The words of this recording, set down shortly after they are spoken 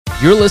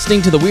You're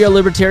listening to the We Are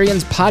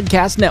Libertarians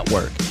Podcast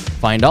Network.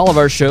 Find all of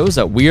our shows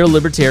at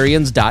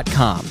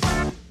wearelibertarians.com.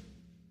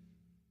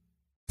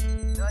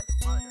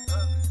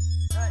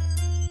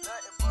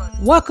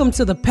 Welcome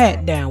to the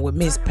Pat Down with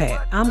Miss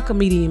Pat. I'm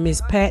comedian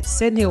Miss Pat,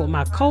 sitting here with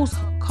my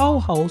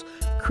co-host,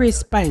 Chris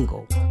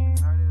Spangle.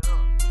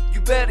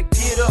 You better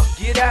get up,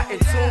 get out, and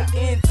tune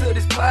into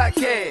this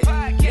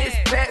podcast. Miss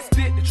Pat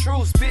spit the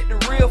truth, spit the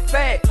real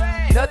fact.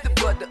 Nothing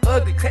but the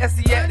ugly,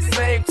 classy at the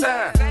same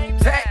time.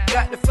 Pat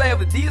got the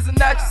flavor, these are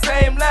not your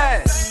same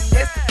lines.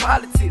 It's the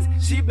politics,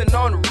 she been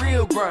on the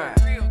real grind.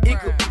 It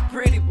could be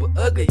pretty but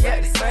ugly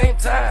at the same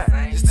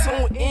time. Just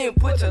tune in,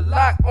 put your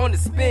lock on the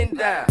spin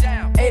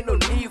down. Ain't no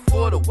need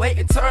for the wait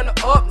and turn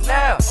it up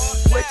now.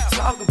 What you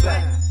talking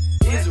about?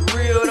 Is it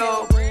real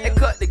though? And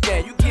cut the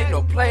game, you get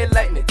no play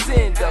like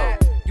Nintendo.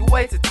 You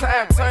wasted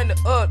time, turn it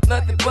up,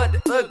 nothing but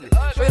the ugly.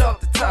 Straight off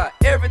the top,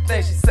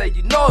 everything she say,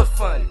 you know it's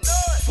funny.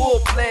 Full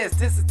blast,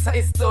 this a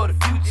taste of the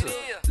future.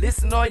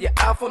 Listen on your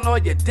iPhone,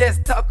 on your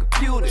desktop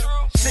computer.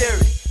 Share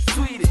it,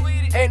 tweet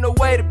it, ain't no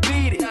way to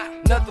beat it.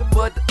 Nothing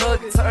but the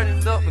ugly, turn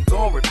it up and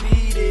gon'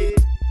 repeat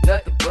it.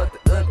 Nothing but the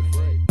ugly,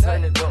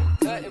 turn it up,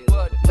 nothing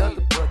but the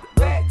ugly,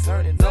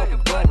 turn it up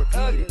and gon'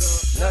 repeat it.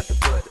 Nothing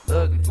but the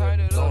ugly,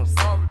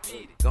 gon'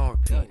 repeat it, gon'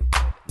 repeat it.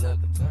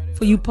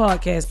 For you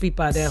podcast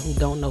people out there who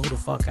don't know who the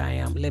fuck I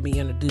am, let me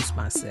introduce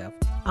myself.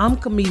 I'm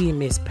comedian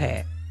Miss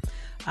Pat.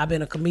 I've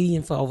been a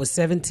comedian for over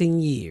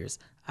 17 years.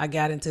 I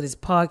got into this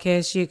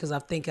podcast shit because I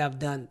think I've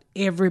done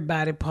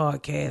everybody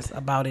podcast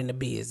about in the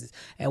business.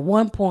 At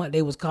one point,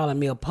 they was calling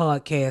me a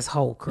podcast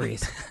hoe,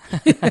 Chris.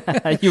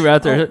 You were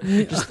out there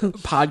just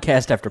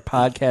podcast after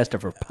podcast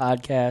after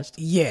podcast.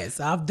 Yes,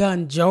 I've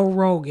done Joe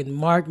Rogan,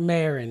 Mark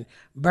Maron,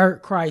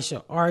 Bert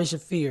Kreischer, Ari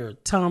Shaffir,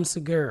 Tom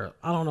Segura.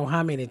 I don't know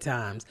how many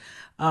times.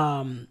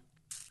 Name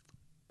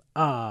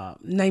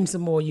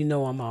some more you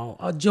know I'm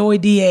on. Joey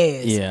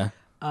Diaz. Yeah.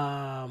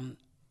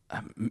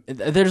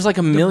 There's like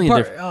a million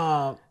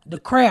different. The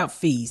Crab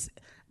Feast.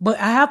 But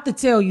I have to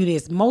tell you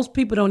this. Most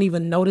people don't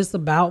even notice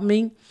about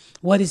me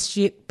what this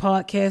shit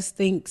podcast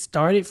thing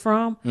started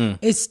from.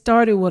 It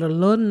started with a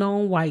little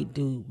known white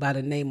dude by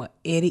the name of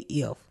Eddie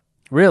If.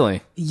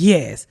 Really?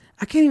 Yes.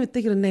 I can't even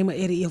think of the name of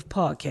Eddie If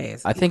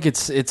podcast. I think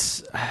it's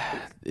is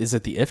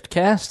it the Ift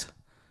cast?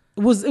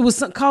 It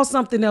was called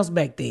something else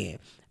back then.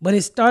 But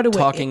it started with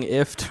Talking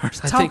Ift.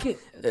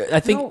 I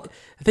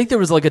think there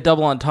was like a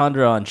double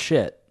entendre on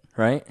shit,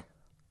 right?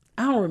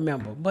 I don't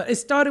remember, but it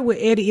started with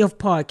Eddie If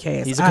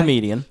podcast. He's a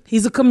comedian.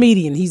 He's a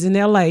comedian. He's in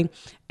LA.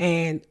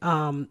 And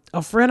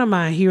a friend of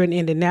mine here in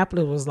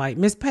Indianapolis was like,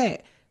 Miss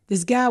Pat,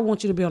 this guy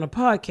wants you to be on a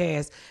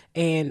podcast.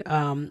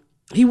 And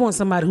he wants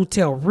somebody who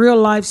tell real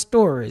life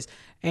stories.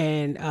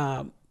 And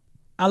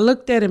I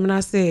looked at him and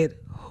I said,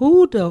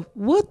 what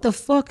the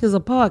fuck is a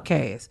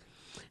podcast?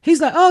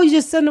 He's like, oh, you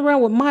just sitting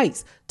around with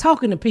mics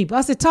talking to people.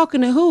 I said,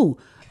 talking to who?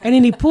 And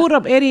then he pulled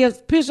up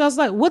Eddie's picture. I was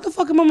like, what the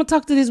fuck am I going to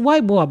talk to this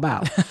white boy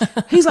about?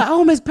 He's like,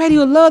 oh, Miss Patty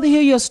would love to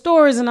hear your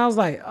stories. And I was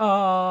like,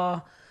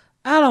 I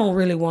don't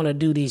really want to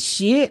do this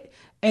shit.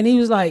 And he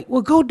was like,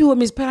 well, go do it,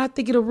 Miss Patty. I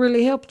think it'll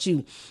really help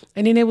you.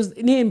 And then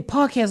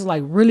podcasts was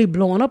like really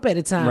blowing up at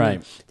the time.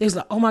 Right. They was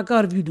like, oh my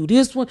God, if you do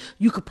this one,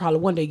 you could probably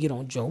one day get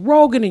on Joe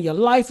Rogan and your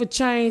life would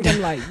change. I'm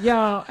like,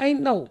 y'all,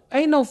 ain't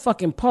no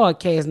fucking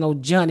podcast, no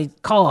Johnny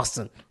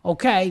Carson,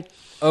 okay?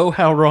 Oh,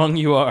 how wrong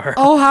you are.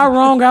 Oh, how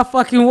wrong I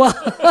fucking was.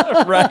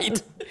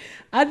 Right.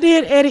 I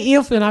did Eddie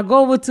If, and I go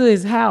over to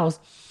his house,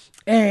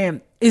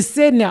 and it's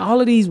sitting there, all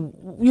of these,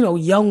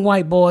 young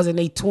white boys in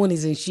their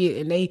 20s and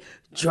shit, and they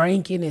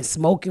drinking and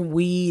smoking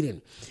weed,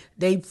 and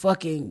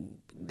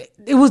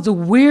it was the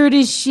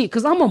weirdest shit,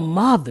 because I'm a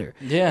mother.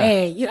 Yeah.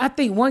 And I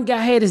think one guy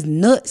had his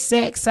nut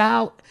sacks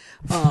out.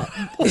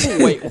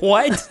 Wait,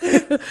 what?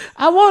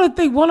 I want to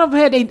think one of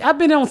them I've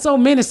been on so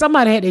many,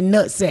 somebody had their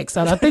nut sacks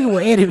out. I think it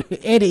was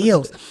Eddie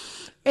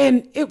If.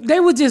 And they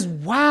were just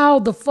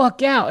wild the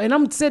fuck out. And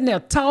I'm sitting there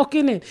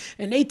talking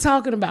and they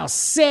talking about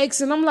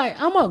sex. And I'm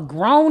like, I'm a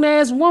grown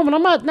ass woman.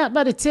 I'm not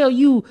about to tell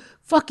you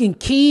fucking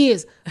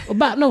kids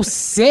about no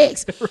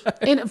sex. Right.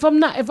 And if I'm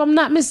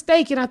not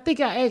mistaken, I think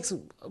I asked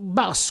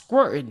about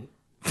squirting.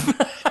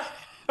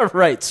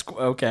 Right.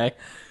 Okay.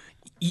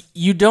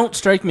 You don't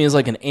strike me as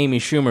like an Amy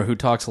Schumer who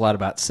talks a lot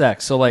about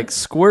sex. So like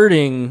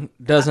squirting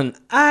doesn't.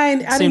 I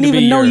didn't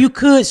even know you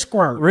could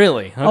squirt.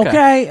 Really?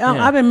 Okay.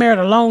 Yeah. I've been married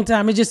a long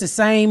time. It's just the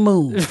same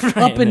move, right,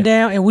 up and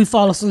down, and we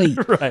fall asleep.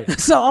 Right.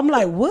 So I'm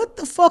like, what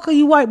the fuck are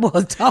you white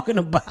boys talking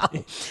about?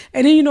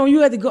 And then you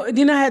had to go.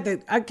 Then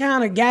I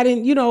kind of got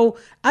in.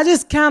 I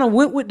just kind of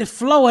went with the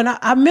flow, and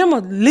I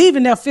remember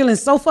leaving there feeling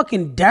so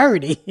fucking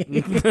dirty.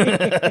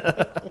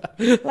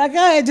 Like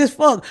I had just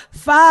fucked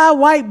 5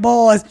 white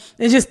boys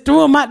and just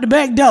threw them out the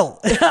back door.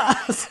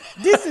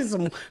 This is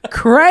some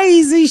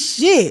crazy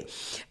shit.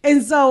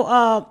 And so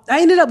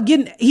I ended up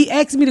he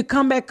asked me to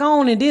come back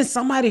on, and then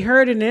somebody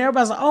heard it, and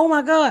everybody's like, oh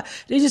my God.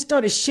 They just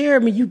started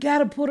sharing me. You got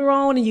to put her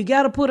on, and you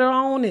got to put her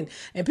on. And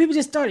people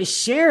just started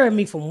sharing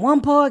me from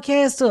one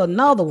podcast to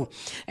another one.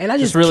 And I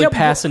just really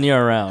passing you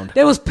around.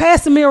 They was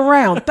passing me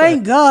around.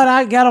 Thank God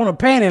I got on a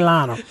panty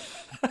liner.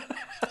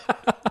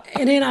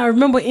 And then I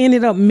remember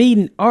ended up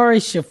meeting Ari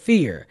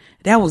Shafir.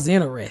 That was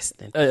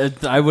interesting.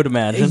 I would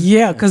imagine.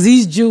 Yeah, because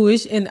he's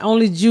Jewish, and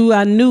only Jew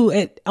I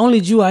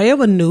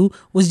ever knew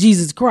was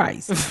Jesus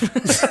Christ.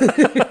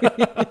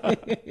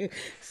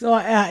 So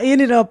I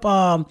ended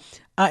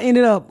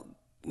up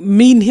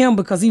meeting him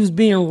because he was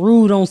being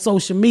rude on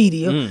social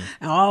media. And,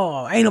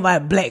 ain't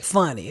nobody black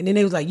funny. And then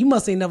they was like, you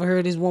must ain't never heard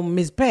of this woman,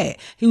 Miss Pat.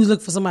 He was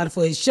looking for somebody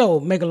for his show.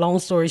 Make a long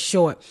story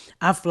short,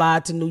 I fly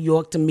to New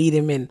York to meet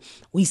him, and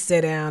we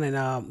sat down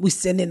and we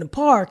sitting in the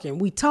park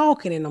and we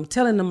talking, and I'm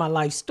telling him my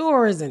life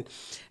stories, and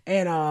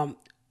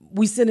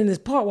we sit in this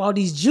park while all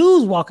these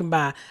Jews walking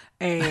by,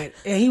 and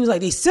he was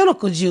like, they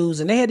cynical Jews,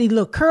 and they had these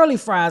little curly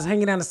fries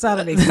hanging down the side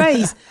of their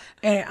face.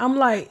 And I'm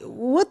like,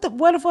 where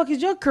the fuck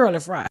is your curly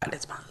fry?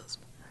 That's my husband.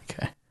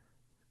 Okay.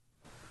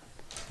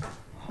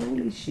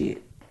 Holy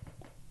shit.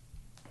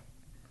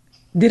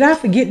 Did I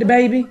forget the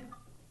baby? Yeah,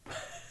 you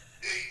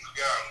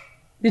forgot him.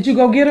 Did you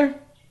go get her?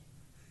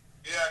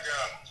 Yeah, I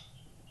got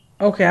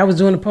him. Okay, I was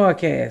doing the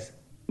podcast.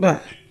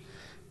 But,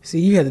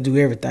 see, you had to do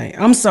everything.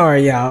 I'm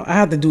sorry, y'all. I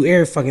have to do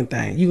every fucking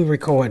thing. You can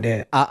record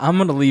that. I'm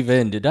going to leave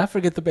in. Did I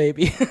forget the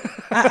baby?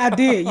 I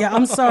did. Yeah,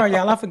 I'm sorry,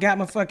 y'all. I forgot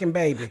my fucking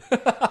baby.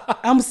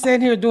 I'm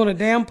sitting here doing a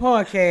damn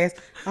podcast.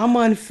 I'm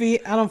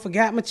unfit. I don't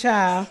forgot my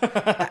child.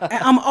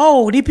 I'm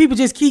old. These people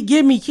just keep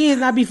giving me kids,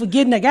 and I be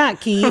forgetting I got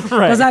kids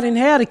because I didn't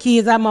have the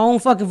kids out my own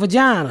fucking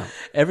vagina.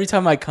 Every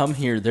time I come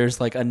here,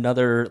 there's like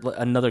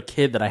another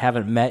kid that I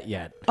haven't met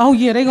yet. Oh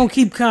yeah, they gonna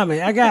keep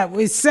coming.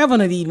 It's 7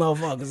 of these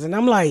motherfuckers, and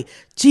I'm like,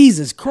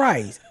 Jesus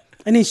Christ.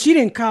 And then she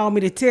didn't call me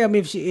to tell me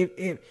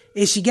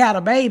if she got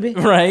a baby.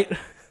 Right.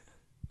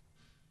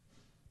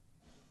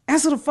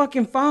 Answer the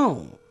fucking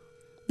phone.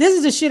 This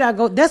is the shit I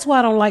go. That's why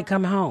I don't like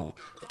coming home.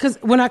 Because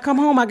when I come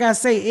home, I got to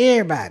say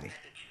everybody.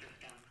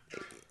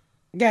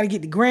 I got to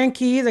get the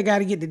grandkids. I got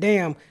to get the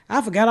damn.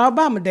 I forgot all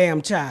about my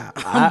damn child.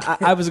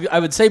 I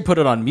would say put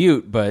it on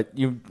mute, but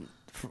you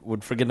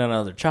would forget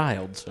another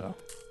child. So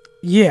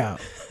yeah.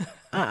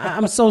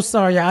 I'm so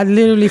sorry. I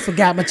literally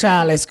forgot my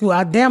child at school.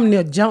 I damn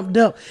near jumped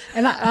up,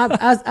 and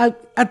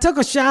I took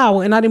a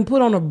shower and I didn't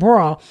put on a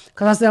bra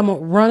because I said I'm gonna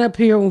run up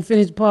here when we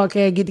finish the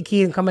podcast, get the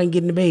kids, and come back and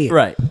get in the bed.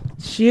 Right.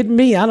 Shit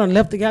me. I done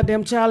left the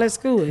goddamn child at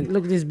school, and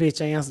look at this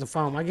bitch. I answered the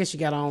phone. I guess she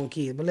got her own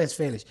kids, but let's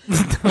finish.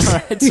 All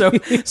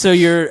right. So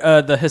you're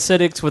the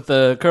Hasidics with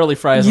the curly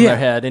fries on their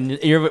head, and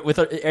you're with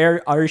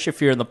Ari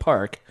Shafir in the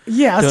park.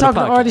 Yeah, I was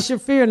talking to Ari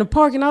Shafir in the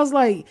park, and I was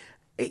like.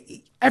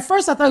 At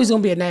first, I thought he was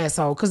gonna be an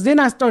asshole, because then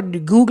I started to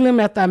Google him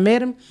after I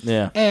met him.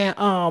 Yeah.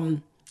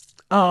 And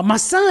my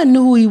son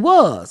knew who he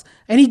was,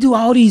 and he do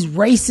all these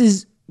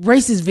racist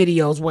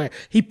videos where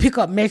he pick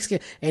up Mexican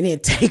and then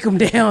take them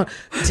down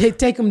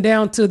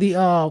to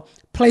the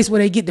place where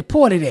they get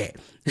deported at.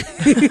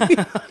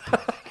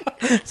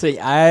 See,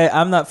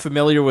 I'm not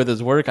familiar with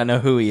his work. I know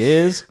who he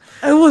is.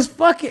 It was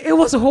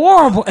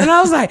horrible. And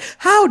I was like,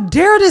 how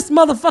dare this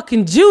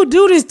motherfucking Jew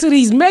do this to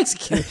these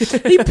Mexicans?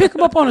 He pick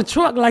them up on a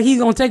truck like he's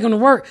going to take them to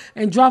work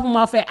and drop them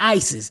off at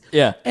ISIS.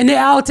 Yeah. And they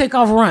all take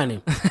off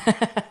running.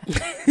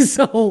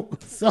 So,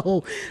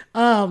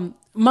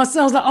 my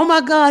son was like, oh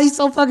my God, he's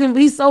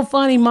so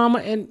funny, mama.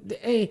 And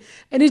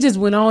it just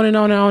went on and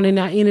on and on. And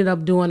I ended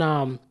up doing,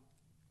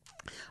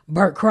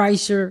 Bert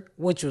Kreischer,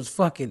 which was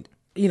fucking,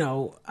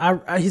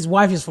 his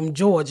wife is from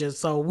Georgia,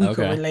 so we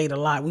could relate a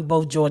lot. We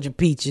both Georgia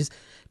peaches,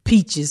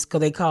 because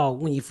they call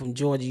when you're from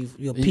Georgia,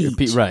 you're a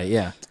peach. Right,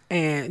 yeah.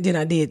 And then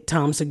I did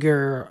Tom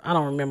Segura. I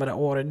don't remember the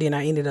order. Then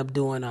I ended up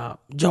doing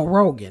Joe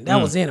Rogan.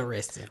 That was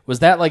interesting. Was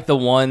that like the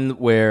one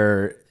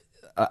where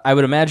I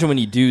would imagine when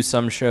you do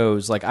some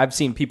shows, like I've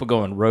seen people go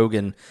on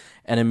Rogan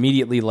and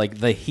immediately like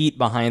the heat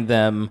behind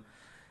them.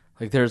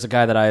 Like there's a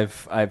guy that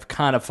I've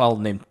kind of followed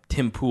named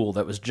Tim Pool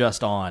that was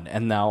just on,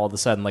 and now all of a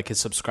sudden like his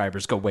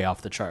subscribers go way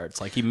off the charts.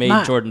 Like he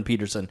made Jordan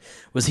Peterson.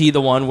 Was he the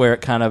one where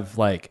it kind of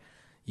like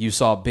you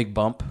saw a big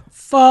bump?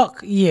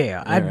 Fuck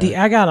yeah. I did.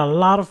 I got a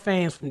lot of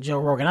fans from Joe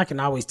Rogan. I can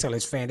always tell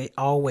his fan they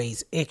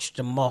always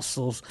extra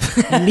muscles,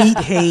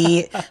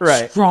 meathead,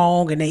 right.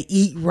 strong, and they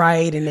eat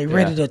right, and they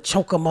ready to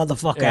choke a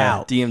motherfucker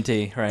out.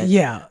 DMT, right?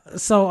 Yeah.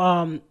 So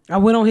I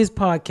went on his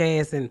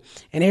podcast and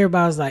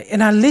everybody was like,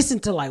 and I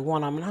listened to like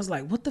one of them, and I was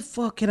like, what the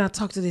fuck can I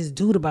talk to this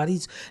dude about?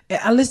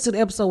 I listened to the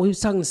episode where he was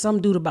talking to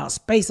some dude about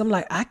space. I'm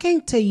like, I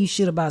can't tell you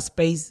shit about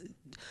space.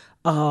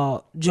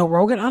 Joe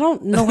Rogan, I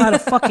don't know how to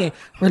fucking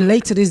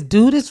relate to this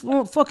dude. This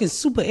fucking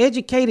super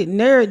educated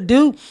nerd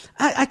dude.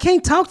 I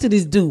can't talk to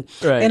this dude.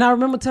 Right. And I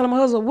remember telling my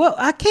husband, well,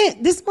 I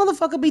can't. This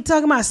motherfucker be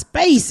talking about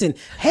space and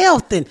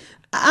health, and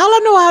all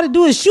I know how to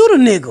do is shoot a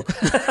nigga.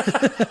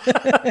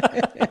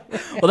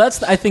 Well,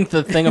 that's I think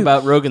the thing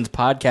about Rogan's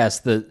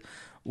podcast that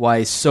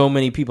why so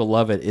many people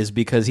love it is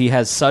because he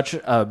has such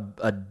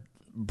a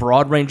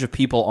broad range of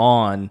people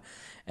on.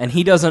 And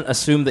he doesn't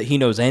assume that he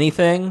knows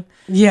anything.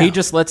 Yeah. He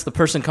just lets the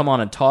person come on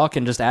and talk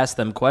and just ask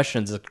them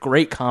questions. It's a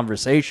great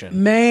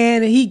conversation.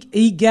 Man,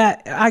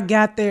 I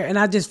got there and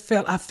I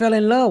fell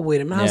in love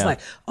with him. And I was like,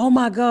 oh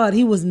my God,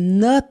 he was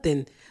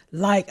nothing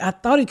like I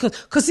thought he could.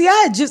 Cause see,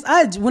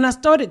 when I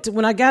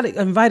got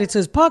invited to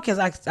his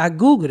podcast, I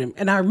Googled him,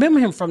 and I remember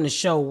him from the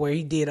show where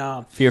he did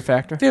Fear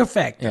Factor. Fear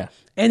Factor. Yeah.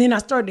 And then I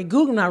started to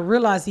Google, and I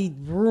realized he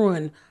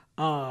ruined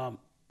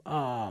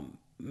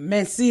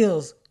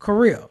Mansell's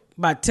career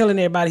by telling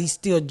everybody he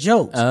still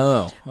jokes.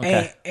 Oh,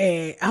 okay.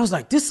 And I was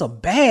like, this is a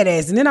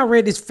badass. And then I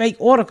read this fake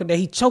article that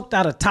he choked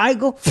out a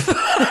tiger.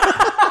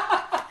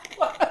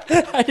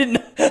 I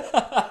didn't.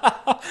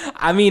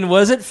 I mean,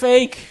 was it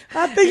fake?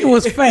 I think it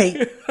was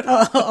fake.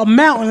 A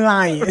mountain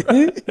lion.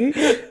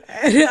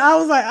 And I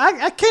was like,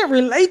 I can't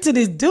relate to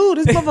this dude.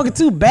 This motherfucker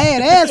too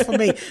badass for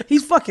me.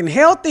 He's fucking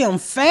healthy. I'm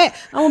fat.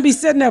 I'm gonna be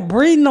sitting there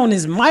breathing on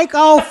his mic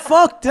all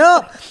fucked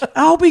up.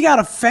 I hope he got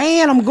a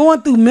fan. I'm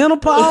going through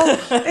menopause.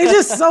 It's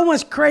just so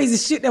much crazy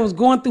shit that was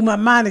going through my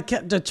mind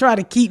to try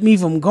to keep me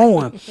from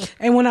going.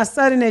 And when I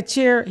sat in that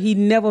chair, he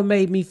never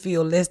made me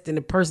feel less than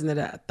the person that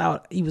I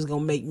thought he was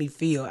gonna make me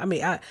feel. I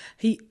mean,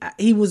 he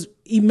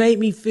made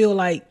me feel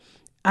like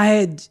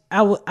I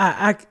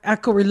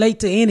could relate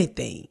to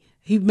anything.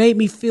 He made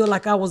me feel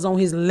like I was on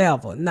his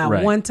level. Not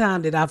Right. one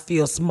time did I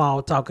feel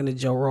small talking to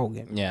Joe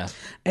Rogan. Yeah.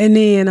 And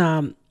then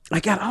I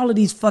got all of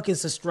these fucking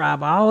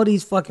subscribers, all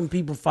these fucking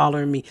people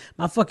following me.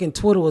 My fucking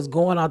Twitter was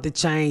going out the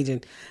change,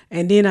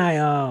 and then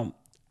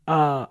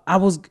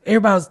everybody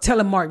was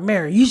telling Mark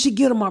Maron, you should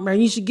get her, Mark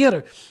Maron, you should get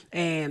her.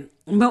 And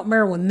Mark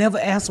Maron was never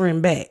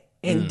answering back.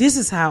 And this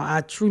is how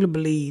I truly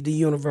believe the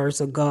universe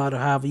or God or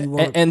however you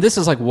want. And this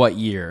is like what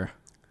year?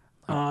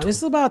 This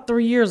is about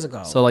 3 years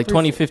ago. So like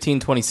 2015,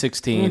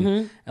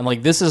 2016. And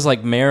like this is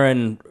like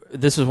Maron.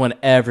 This is when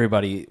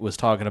everybody was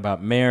talking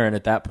about Maron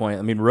at that point.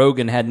 I mean,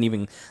 Rogan hadn't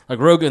even, like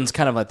Rogan's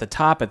kind of at the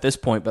top at this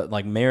point, but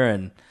like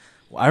Maron,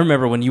 I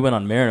remember when you went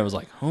on Maron, it was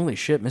like, holy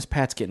shit, Miss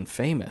Pat's getting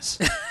famous.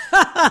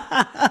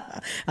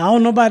 I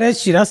don't know about that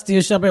shit. I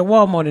still shop at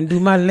Walmart and do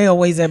my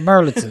layaways at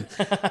Burlington.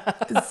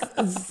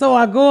 So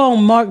I go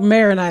on Mark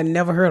Maron. I had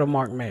never heard of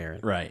Mark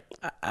Maron. Right.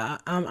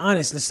 I'm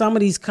honestly, some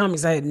of these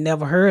comics I had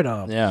never heard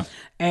of. Yeah.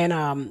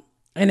 And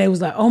they was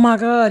like, oh my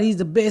God, he's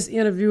the best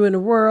interviewer in the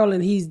world,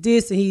 and he's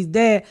this and he's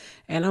that.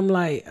 And I'm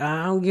like,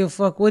 I don't give a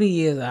fuck what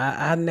he is.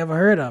 I never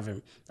heard of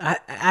him.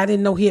 I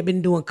didn't know he had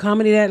been doing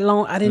comedy that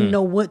long. I didn't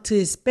know what to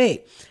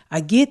expect.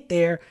 I get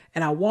there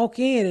and I walk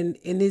in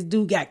and this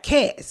dude got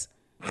cats.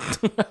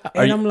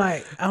 And I'm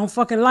like, I don't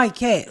fucking like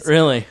cats.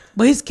 Really?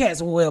 But his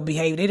cats were well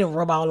behaved. They didn't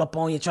rub all up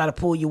on you, try to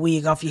pull your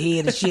wig off your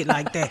head and shit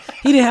like that.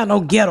 He didn't have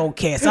no ghetto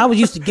cats. I was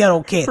used to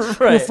ghetto cats.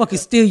 Who would fucking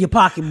steal your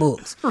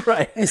pocketbooks.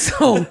 Right. And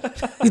so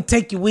you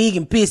take your wig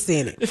and piss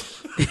in it.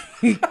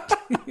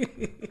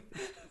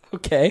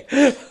 Okay.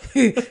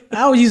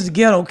 I was used to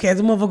ghetto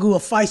cats. The motherfucker will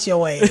fight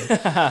your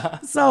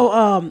ass.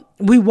 So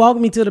we walked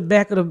me to the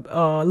back of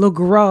the little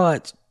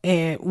garage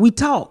and we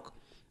talk.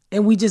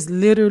 And we just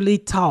literally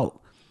talk.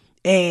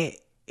 And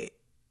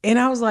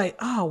I was like,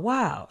 oh,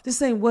 wow, this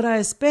ain't what I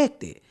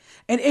expected.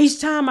 And each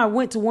time I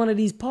went to one of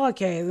these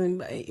podcasts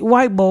and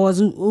white boys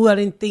who I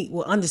didn't think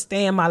would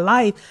understand my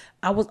life,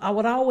 I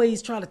would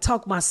always try to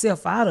talk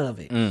myself out of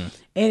it.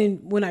 And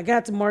when I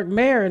got to Mark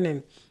Maron,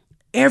 and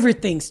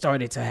everything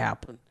started to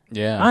happen.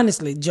 Yeah.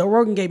 Honestly, Joe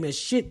Rogan gave me a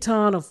shit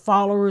ton of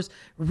followers,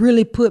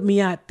 really put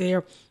me out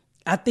there.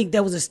 I think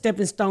that was a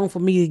stepping stone for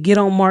me to get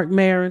on Mark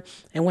Maron.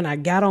 And when I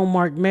got on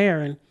Mark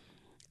Maron,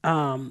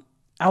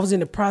 I was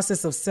in the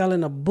process of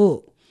selling a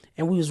book,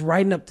 and we was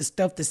writing up the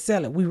stuff to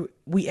sell it.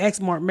 We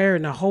asked Mark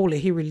Maron to hold it.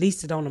 He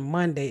released it on a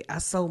Monday. I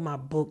sold my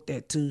book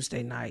that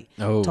Tuesday night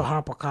to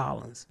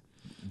HarperCollins.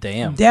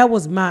 Damn. That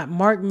was my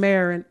Mark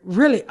Maron.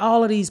 Really,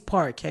 all of these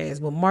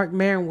podcasts, but Mark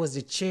Maron was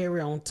the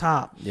cherry on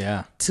top.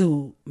 Yeah.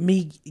 To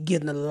me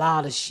getting a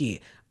lot of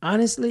shit.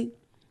 Honestly,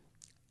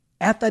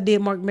 after I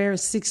did Mark Maron,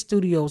 6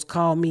 studios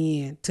called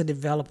me in to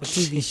develop a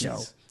TV show.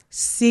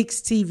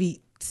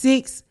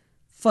 6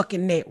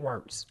 fucking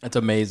networks. That's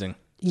amazing.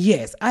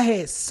 Yes, I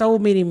had so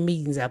many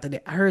meetings after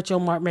that. I heard you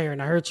on Mark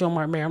Maron.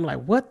 I'm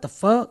like, what the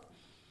fuck?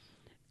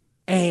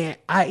 And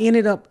I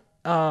ended up,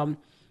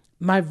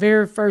 my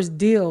very first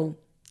deal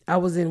I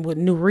was in with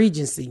New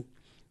Regency,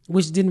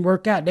 which didn't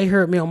work out. They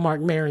heard me on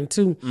Mark Maron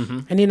too.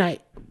 And then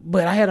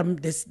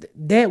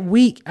that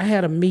week I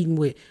had a meeting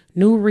with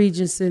New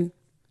Regency.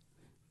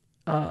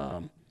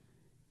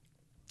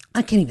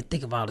 I can't even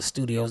think of all the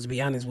studios, to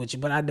be honest with you,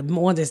 but the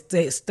one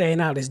that's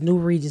staying out is New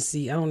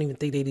Regency. I don't even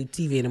think they do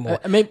TV anymore.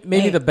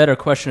 Maybe the better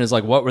question is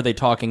like, what were they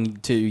talking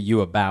to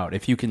you about?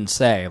 If you can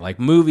say, like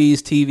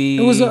movies, TV.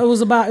 It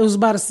was about a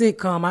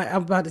sitcom.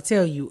 I'm about to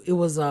tell you. It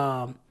was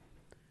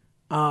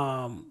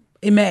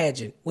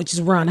Imagine, which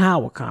is Ron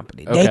Howard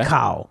company. Okay. They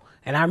call,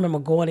 and I remember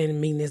going in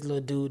and meeting this little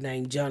dude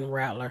named John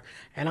Rattler,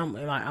 and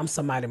I'm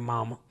somebody's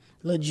mama.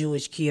 Little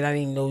Jewish kid. I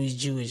didn't even know he was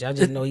Jewish. I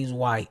just know he was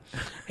white.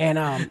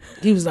 And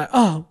he was like,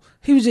 oh,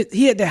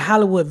 he had that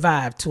Hollywood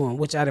vibe to him,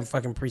 which I didn't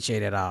fucking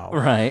appreciate at all.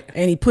 Right.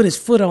 And he put his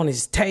foot on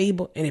his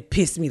table, and it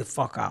pissed me the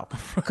fuck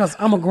off. Because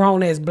I'm a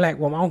grown-ass black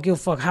woman. I don't give a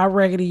fuck how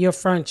raggedy your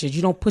furniture is.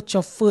 You don't put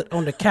your foot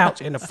on the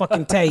couch and the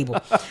fucking table.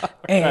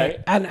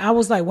 And I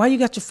was like, why you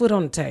got your foot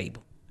on the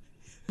table?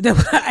 That's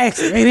what I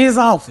asked him in his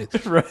office.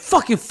 Right.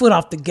 Fucking foot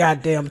off the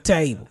goddamn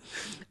table.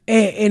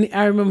 And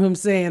I remember him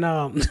saying,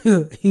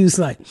 he was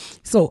like,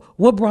 so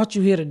what brought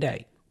you here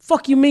today?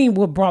 Fuck you mean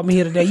what brought me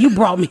here today? You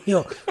brought me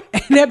here.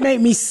 And that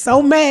made me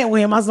so mad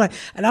with him. I was like,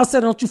 and I said,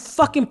 don't you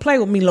fucking play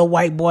with me, little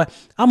white boy.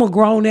 I'm a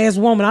grown ass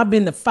woman. I've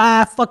been to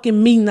 5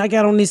 fucking meetings. I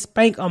got on this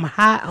spank. I'm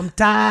hot. I'm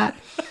tired.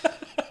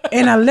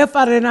 And I left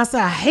out of there and I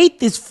said, I hate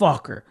this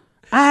fucker.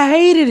 I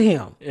hated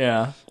him.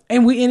 Yeah.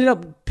 And we ended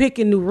up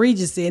picking New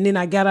Regency. And then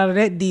I got out of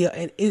that deal.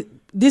 And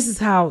this is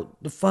how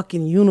the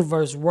fucking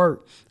universe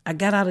worked. I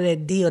got out of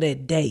that deal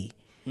that day.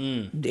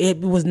 It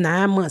was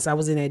 9 months I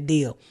was in that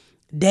deal.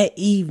 That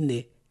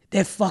evening,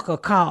 that fucker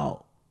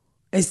called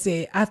and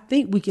said, I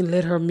think we can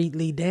let her meet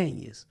Lee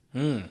Daniels.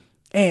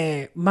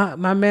 And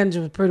my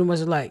manager was pretty much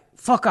like,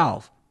 fuck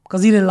off.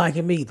 Because he didn't like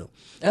him either.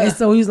 And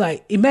so he was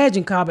like,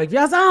 imagine callback.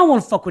 I said, I don't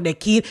want to fuck with that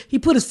kid. He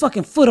put his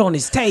fucking foot on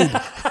his table.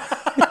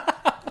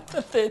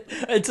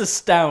 It's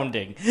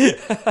astounding.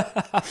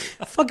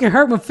 Fucking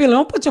hurt my feeling.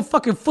 Don't put your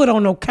fucking foot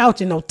on no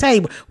couch and no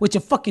table with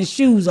your fucking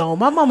shoes on.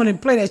 My mama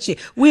didn't play that shit.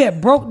 We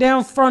had broke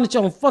down furniture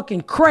on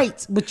fucking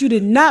crates, but you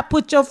did not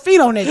put your feet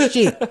on that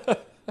shit.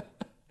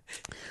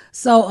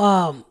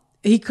 So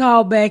he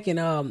called back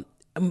and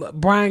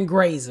Brian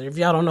Grazer. If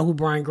y'all don't know who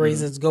Brian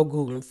Grazer is, go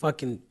Google him.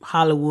 Fucking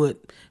Hollywood.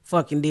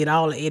 Fucking did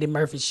all the Eddie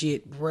Murphy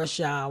shit. Rush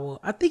Hour.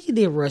 I think he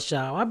did Rush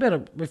Hour.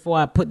 Before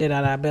I put that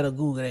out, I better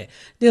Google that.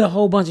 Did a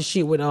whole bunch of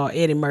shit with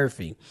Eddie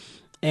Murphy.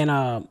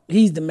 And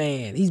he's the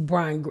man. He's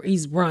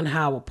Ron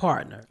Howard's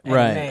partner.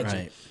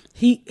 Right.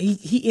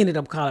 He ended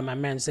up calling my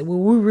manager and said, well,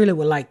 we really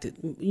would like to,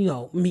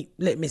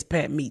 let Miss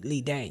Pat meet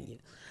Lee Daniel.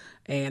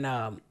 And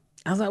I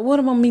was like, what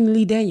am I meeting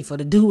Lee Daniel for?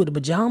 The dude with the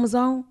pajamas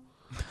on?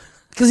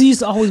 Because he used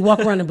to always walk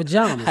around in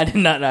pajamas. I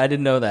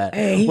didn't know that.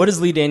 What has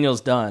Lee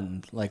Daniels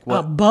done? Like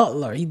what?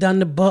 Butler. He done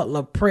The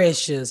Butler,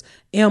 Precious,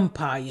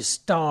 Empire,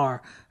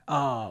 Star,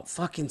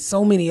 fucking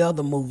so many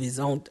other movies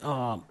on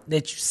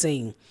that you've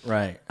seen.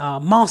 Right.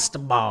 Monster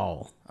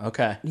Ball.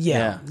 Okay.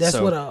 Yeah. That's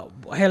what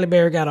Halle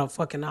Berry got a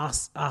fucking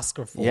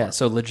Oscar for. Yeah,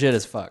 so legit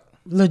as fuck.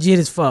 Legit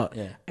as fuck.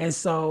 Yeah. And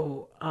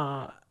so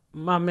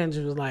my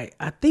manager was like,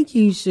 I think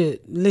you should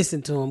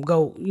listen to him.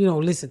 Go,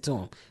 listen to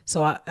him.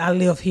 So I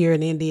live here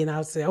in Indy, and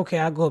I said, okay,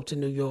 I'll go up to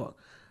New York.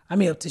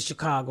 Up to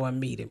Chicago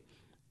and meet him.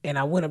 And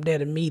I went up there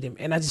to meet him,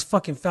 and I just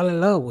fucking fell in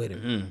love with him.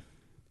 Mm-hmm.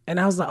 And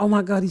I was like, oh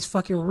my God, he's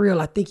fucking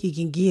real. I think he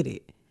can get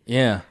it.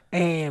 Yeah.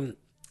 And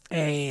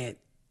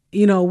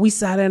we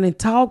sat down and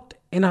talked,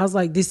 and I was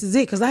like, this is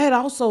it. Because I had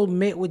also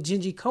met with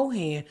Gingy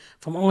Cohan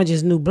from Orange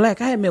is New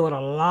Black. I had met with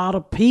a lot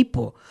of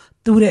people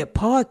through that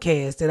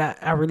podcast that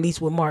I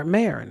released with Mark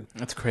Maron.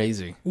 That's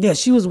crazy. Yeah,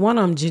 she was one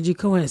of them. Gingy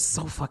Cohan is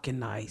so fucking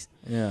nice.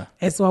 Yeah.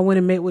 And so I went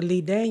and met with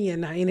Lee Daniel,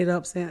 and I ended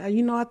up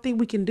saying, I think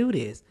we can do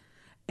this.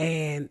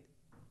 And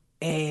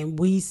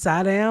we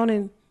sat down,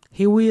 and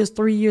here we is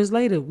 3 years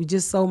later. We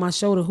just sold my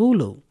show to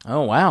Hulu.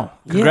 Oh, wow.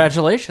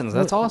 Congratulations.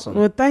 Yeah. That's awesome.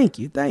 Well, thank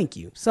you.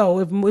 So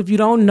if you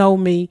don't know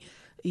me,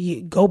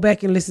 you go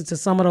back and listen to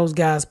some of those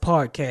guys'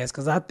 podcasts,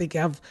 because I think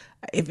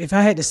if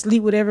I had to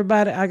sleep with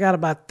everybody, I got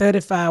about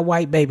 35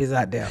 white babies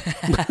out there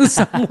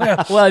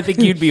somewhere. Well, I think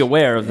you'd be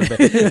aware of the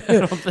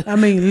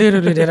baby.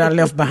 Literally that I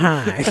left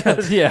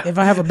behind. Yeah. If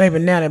I have a baby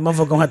now, that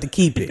motherfucker gonna have to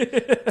keep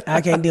it.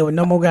 I can't deal with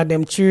no more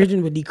goddamn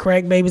children with these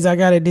crack babies I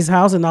got at this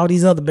house and all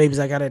these other babies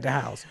I got at the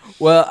house.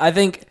 Well, I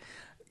think,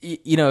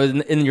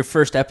 in your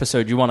first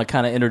episode, you want to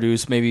kind of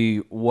introduce maybe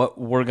what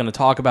we're going to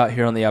talk about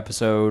here on the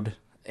episode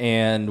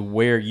and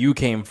where you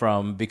came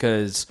from,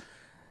 because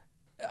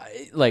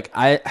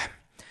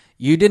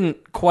you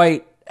didn't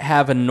quite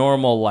have a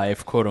normal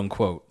life, quote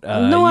unquote.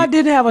 I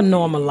didn't have a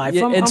normal life.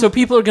 Yeah, so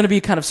people are going to be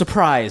kind of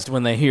surprised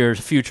when they hear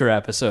future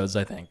episodes,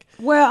 I think.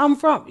 Well, I'm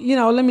from,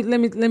 let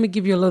me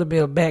give you a little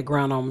bit of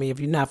background on me if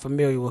you're not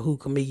familiar with who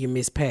comedian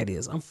Miss Pat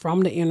is. I'm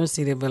from the inner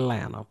city of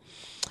Atlanta.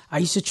 I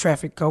used to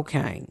traffic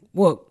cocaine.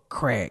 Well,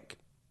 crack.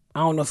 I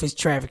don't know if it's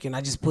trafficking.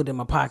 I just put it in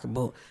my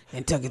pocketbook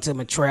and took it to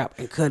my trap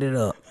and cut it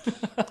up.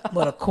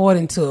 But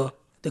according to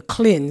the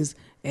Clintons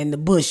and the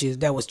Bushes,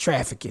 that was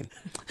trafficking.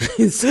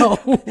 So,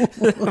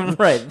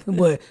 right.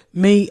 But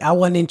me, I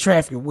wasn't in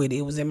traffic with it.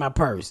 It was in my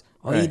purse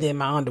or either in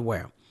my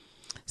underwear.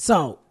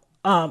 So,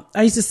 I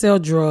used to sell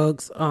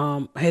drugs.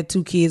 I had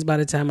 2 kids by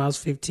the time I was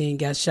 15.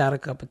 Got shot a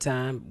couple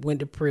times.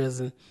 Went to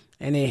prison.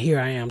 And then here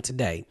I am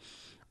today.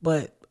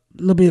 But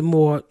a little bit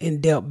more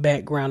in-depth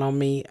background on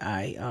me.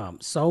 I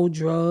sold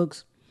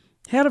drugs.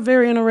 Had a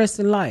very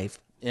interesting life.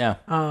 Yeah.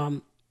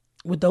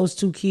 With those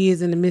 2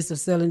 kids in the midst of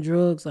selling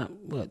drugs,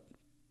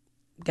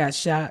 got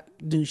shot.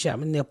 Dude shot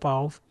my nip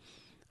off.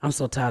 I'm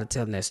so tired of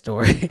telling that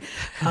story.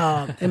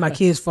 And my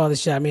kid's father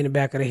shot me in the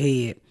back of the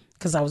head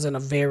because I was in a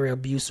very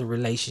abusive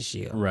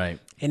relationship. Right.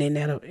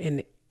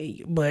 And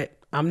but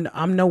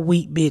I'm no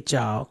weak bitch,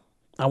 y'all.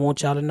 I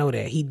want y'all to know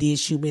that. He did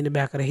shoot me in the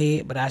back of the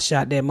head, but I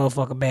shot that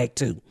motherfucker back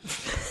too.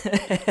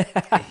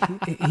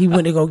 He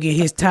went to go get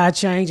his tire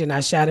changed, and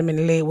I shot him in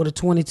the leg with a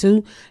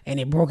 .22, and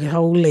it broke his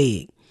whole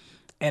leg.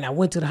 And I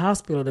went to the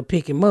hospital to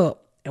pick him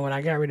up, and when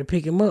I got ready to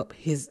pick him up,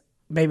 his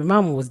baby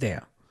mama was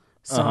there.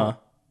 So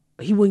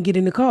he wouldn't get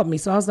in the car with me.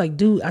 So I was like,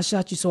 dude, I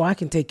shot you so I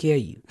can take care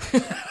of you.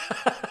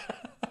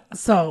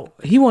 So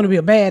he wanted to be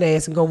a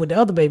badass and go with the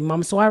other baby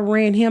mama. So I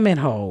ran him and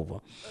her over.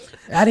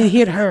 I didn't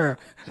hit her.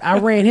 I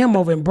ran him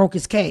over and broke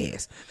his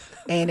cast.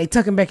 And they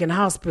took him back in the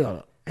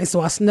hospital. And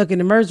so I snuck in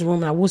the emergency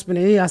room and I whispered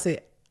in her ear. I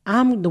said,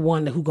 I'm the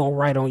one who gonna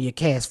write on your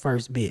cast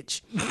first,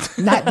 bitch.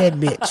 Not that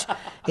bitch.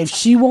 If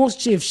she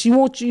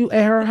wants you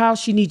at her house,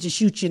 she needs to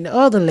shoot you in the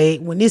other leg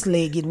when this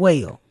leg get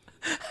well.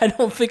 I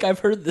don't think I've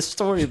heard this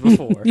story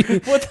before.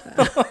 What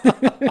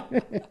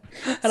the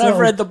and I've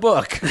read the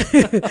book.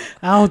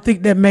 I don't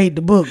think that made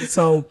the book.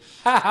 So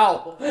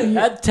how?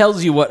 That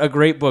tells you what a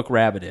great book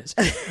Rabbit is.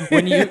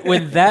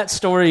 When that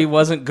story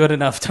wasn't good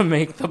enough to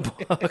make the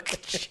book.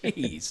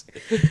 Jeez.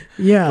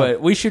 Yeah.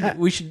 But we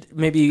should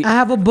maybe. I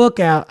have a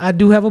book out. I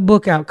do have a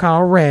book out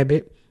called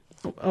Rabbit.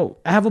 Oh,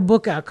 I have a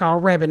book out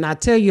called Rabbit, and I'll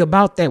tell you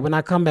about that when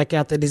I come back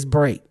after this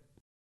break.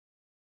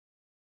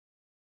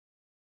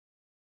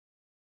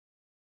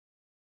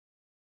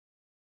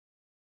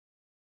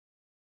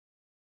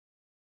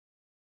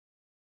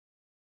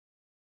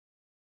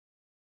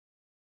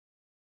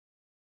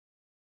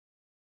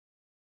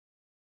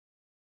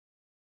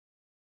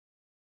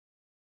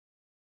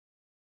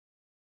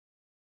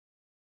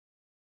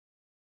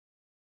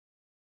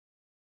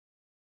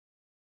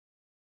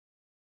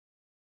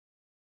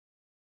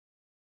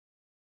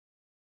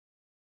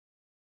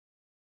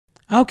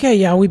 Okay,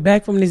 y'all, we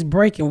back from this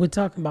break and we're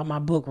talking about my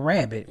book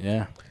Rabbit.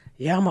 Yeah.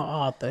 Yeah, I'm an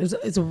author.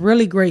 It's a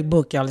really great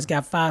book, y'all. It's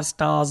got 5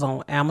 stars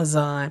on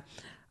Amazon.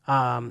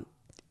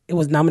 It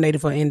was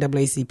nominated for an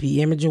NAACP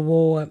Image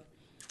Award.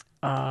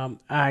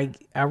 I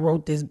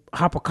wrote this.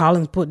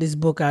 HarperCollins put this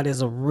book out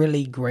as a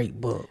really great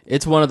book.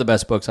 It's one of the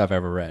best books I've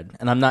ever read,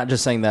 and I'm not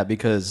just saying that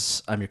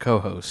because I'm your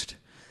co-host.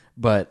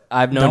 But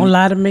I've known. Don't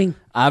lie to me.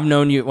 I've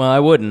known you. Well, I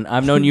wouldn't.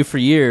 I've known you for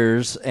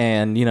years,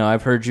 and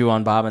I've heard you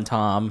on Bob and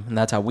Tom, and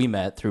that's how we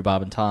met, through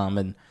Bob and Tom.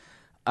 And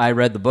I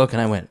read the book,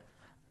 and I went,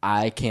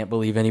 I can't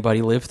believe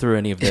anybody lived through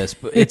any of this.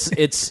 But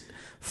it's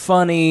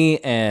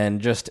funny,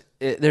 and just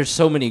there's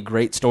so many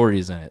great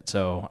stories in it.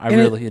 So I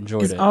really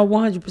enjoyed it. It's all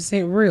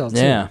 100% real, too.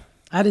 Yeah.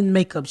 I didn't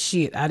make up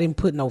shit. I didn't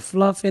put no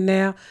fluff in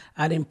there.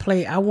 I didn't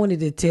play. I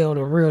wanted to tell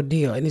the real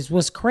deal. And it's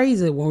what's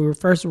crazy, when we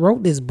first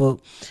wrote this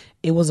book,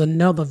 it was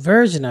another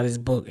version of this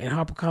book. And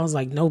HarperCollins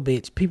like, no,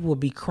 bitch. People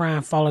would be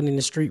crying, falling in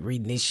the street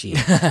reading this shit.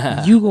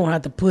 You going to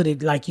have to put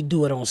it like you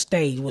do it on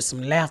stage with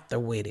some laughter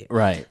with it.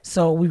 Right.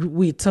 So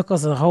we took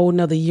us a whole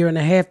nother year and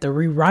a half to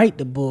rewrite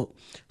the book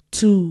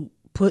to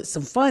put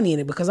some fun in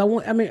it. Because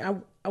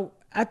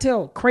I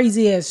tell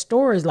crazy ass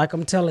stories like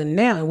I'm telling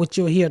now, and what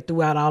you'll hear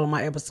throughout all of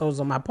my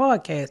episodes on my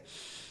podcast.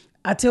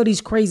 I tell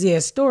these crazy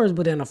ass stories,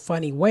 but in a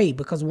funny way.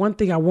 Because one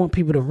thing I want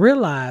people to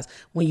realize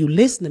when you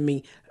listen to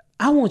me,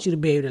 I want you to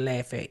be able to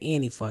laugh at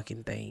any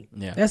fucking thing.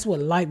 Yeah. That's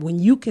what life, when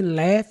you can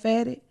laugh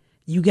at it,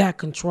 you got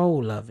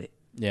control of it.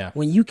 Yeah.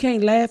 When you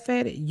can't laugh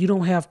at it, you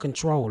don't have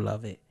control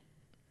of it.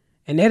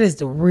 And that is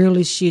the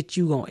realest shit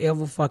you gonna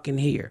ever fucking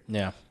hear.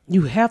 Yeah.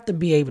 You have to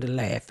be able to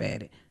laugh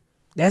at it.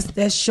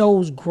 That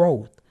shows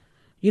growth.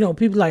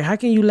 People like, how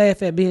can you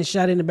laugh at being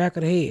shot in the back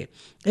of the head?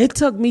 It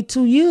took me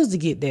 2 years to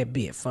get that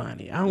bit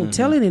funny. I don't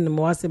tell it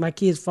anymore. I said my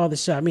kid's father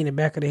shot me in the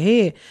back of the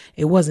head.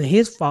 It wasn't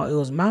his fault. It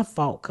was my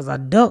fault because I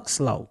ducked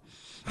slow.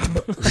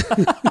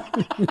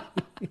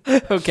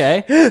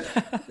 Okay.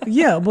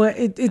 Yeah, but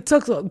it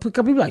took,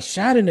 because people like,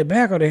 shot in the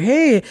back of the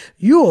head,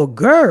 you a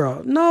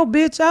girl. No,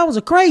 bitch, I was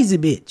a crazy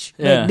bitch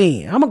back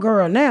then. I'm a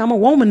girl now. I'm a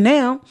woman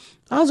now.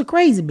 I was a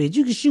crazy bitch.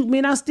 You can shoot me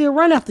and I'll still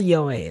run after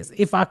your ass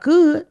if I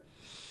could.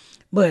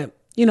 But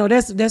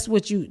that's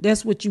what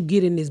you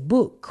get in this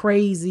book.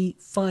 Crazy,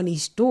 funny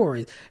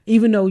stories.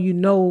 Even though you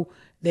know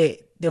that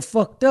they're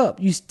fucked up,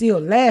 you still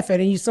laugh at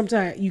it. And you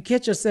sometimes you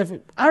catch yourself.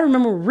 I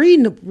remember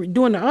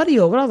doing the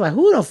audio, but I was like,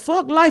 who the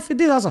fuck life is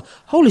this? I was like,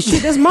 holy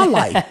shit, that's my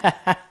life.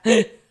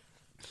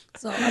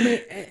 So,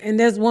 and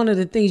that's one of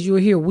the things you'll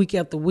hear week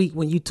after week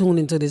when you tune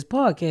into this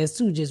podcast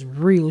too, just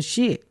real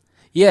shit.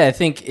 Yeah, I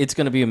think it's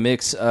going to be a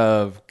mix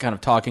of kind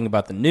of talking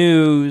about the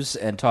news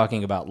and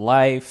talking about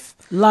life.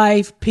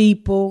 Life,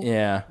 people,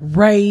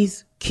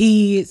 race,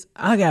 kids.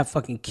 I got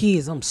fucking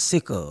kids I'm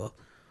sick of.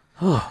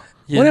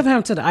 Yeah. Whatever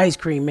happened to the ice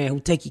cream man who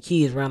take your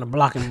kids around the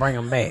block and bring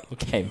them back?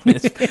 Okay,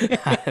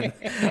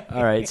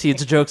 all right. See,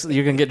 it's jokes.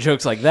 You're gonna get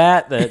jokes like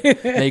that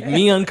make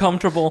me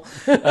uncomfortable,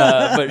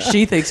 but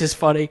she thinks it's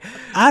funny.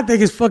 I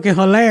think it's fucking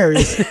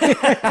hilarious.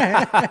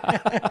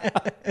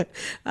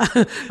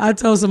 I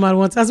told somebody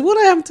once. I said, "What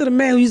happened to the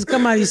man who used to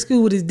come out of your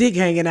school with his dick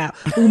hanging out,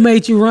 who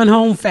made you run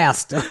home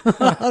faster?"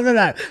 I was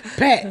like,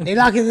 "Pat, they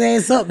lock his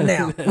ass up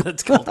now."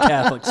 That's called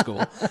Catholic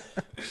school.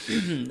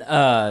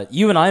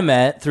 You and I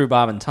met through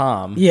Bob and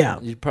Tom. Yeah.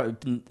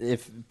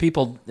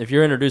 If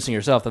you're introducing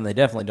yourself, then they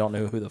definitely don't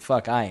know who the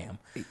fuck I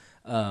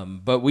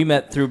am. But we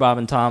met through Bob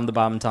and Tom, the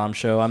Bob and Tom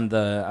show.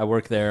 I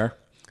work there.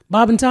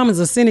 Bob and Tom is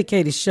a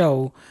syndicated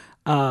show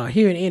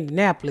here in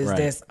Indianapolis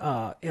that's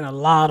in a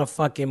lot of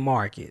fucking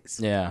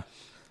markets. Yeah.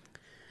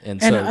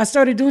 And I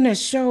started doing that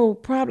show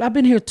I've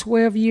been here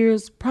 12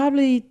 years,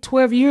 probably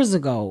 12 years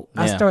ago.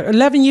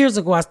 11 years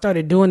ago, I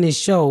started doing this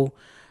show,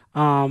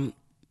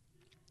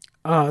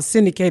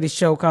 syndicated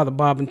show called the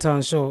Bob and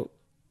Tom Show.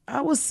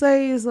 I would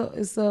say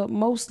it's a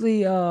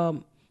mostly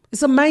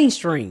it's a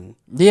mainstream.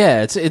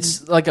 Yeah,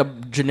 it's like a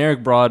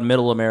generic, broad,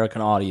 middle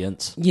American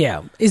audience.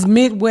 Yeah, it's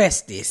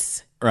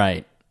Midwestis,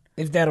 Right.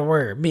 if that a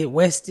word.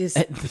 Midwestis,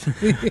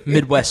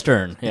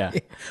 Midwestern, yeah.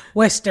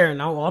 Western.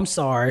 Oh, I'm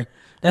sorry.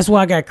 That's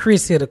why I got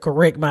Chris here to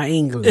correct my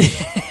English.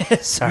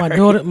 Sorry.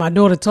 My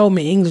daughter told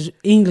me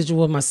English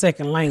was my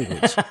second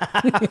language.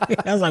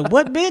 I was like,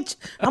 "What, bitch?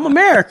 I'm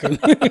American."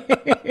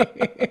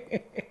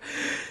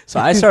 So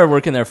I started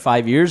working there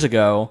 5 years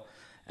ago,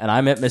 and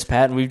I met Miss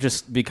Pat, and we've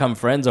just become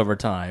friends over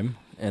time.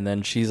 And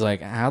then she's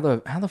like, "How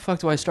the fuck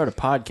do I start a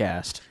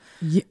podcast?"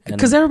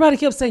 Because everybody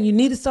kept saying you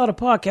need to start a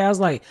podcast. I was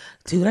like,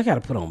 dude, I got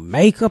to put on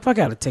makeup. I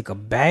got to take a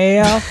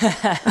bath.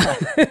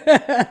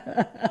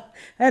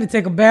 I had to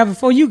take a bath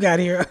before you got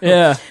here.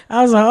 Yeah.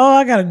 I was like, oh,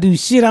 I got to do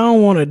shit I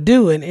don't want to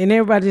do. And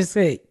everybody just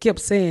kept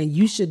saying,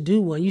 you should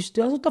do one. You should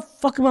do. What the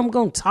fuck am I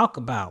going to talk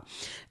about?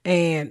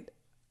 And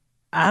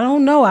I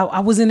don't know. I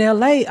was in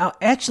LA.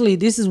 Actually,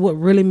 this is what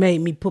really made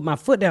me put my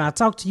foot down. I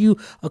talked to you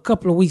a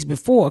couple of days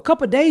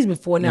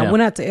before. And I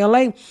went out to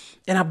LA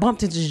and I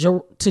bumped into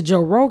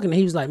Joe Rogan. And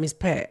he was like, Miss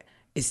Pat,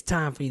 it's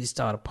time for you to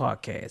start a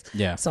podcast.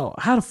 Yeah. So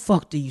how the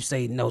fuck do you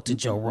say no to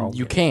Joe Rogan?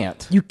 You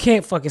can't. You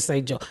can't fucking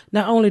say Joe.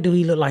 Not only do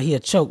he look like he'll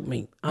choke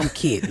me, I'm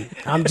kidding.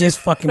 I'm just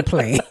fucking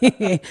playing.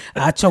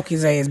 I choke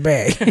his ass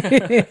back.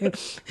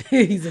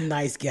 He's a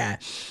nice guy.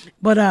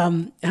 But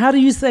how do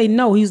you say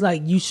no? He's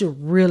like, you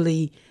should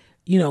really,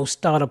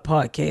 start a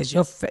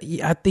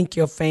podcast. I think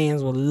your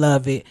fans will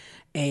love it.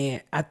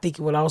 And I think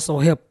it would also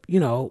help,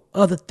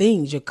 other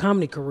things, your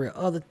comedy career,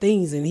 other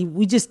things. And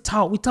we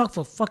talked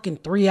for fucking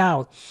 3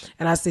 hours.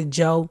 And I said,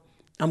 Joe,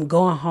 I'm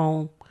going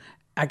home.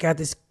 I got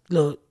this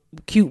little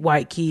cute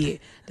white kid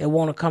that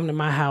want to come to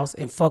my house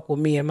and fuck with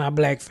me and my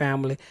black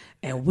family.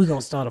 And we're going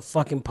to start a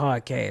fucking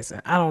podcast.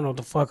 And I don't know what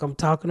the fuck I'm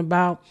talking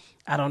about.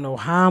 I don't know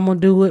how I'm going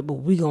to do it, but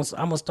I'm going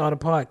to start a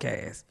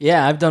podcast.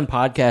 Yeah, I've done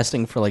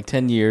podcasting for like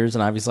 10 years,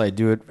 and obviously I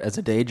do it as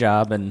a day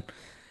job. And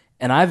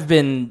I've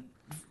been...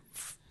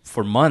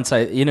 for months,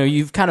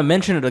 you've kind of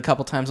mentioned it a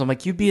couple times. I'm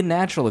like, you'd be a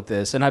natural at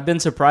this. And I've been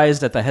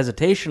surprised at the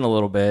hesitation a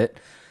little bit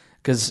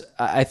because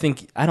I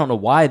don't know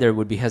why there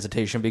would be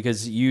hesitation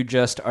because you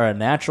just are a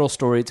natural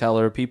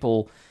storyteller.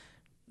 People,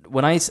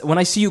 when I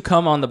see you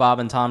come on the Bob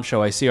and Tom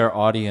show, I see our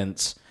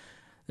audience.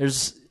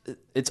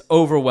 It's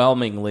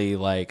overwhelmingly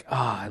like, oh,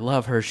 I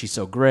love her. She's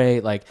so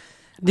great. Like,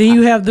 then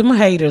you have them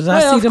haters.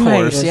 I see them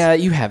haters. Yeah,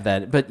 you have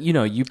that. But,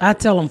 I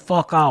tell them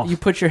fuck off. You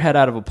put your head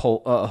out of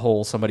a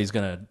hole, somebody's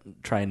going to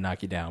try and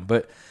knock you down.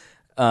 But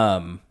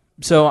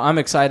so I'm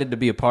excited to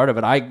be a part of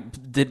it.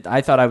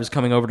 I thought I was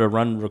coming over to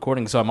run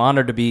recording, so I'm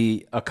honored to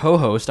be a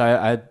co-host.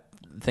 I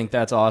think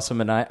that's awesome,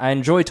 and I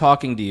enjoy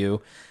talking to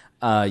you.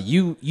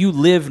 You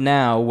live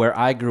now where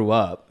I grew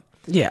up.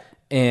 Yeah.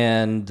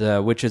 And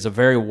which is a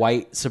very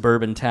white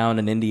suburban town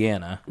in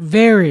Indiana.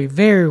 Very,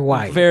 very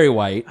white. Very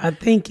white. I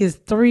think it's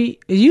 3.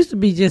 It used to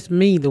be just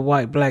me, the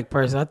white black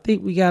person. I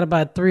think we got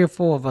about 3 or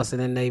 4 of us in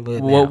the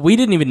neighborhood Well, now. we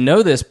didn't even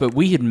know this, but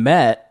we had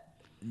met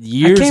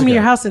years ago. I came to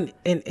your house and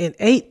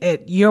ate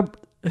at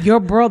your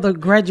brother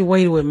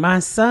graduated with my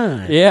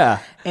son. Yeah.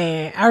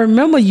 And I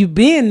remember you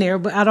being there,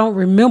 but I don't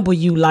remember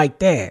you like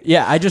that.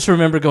 Yeah, I just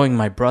remember going,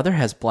 my brother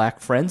has black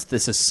friends.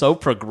 This is so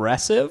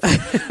progressive.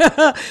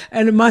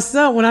 And my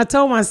son, when I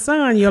told my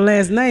son your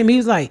last name, he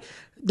was like,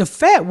 the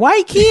fat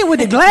white kid with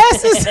the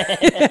glasses?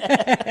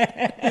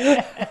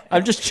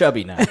 I'm just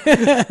chubby now.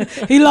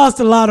 He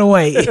lost a lot of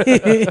weight.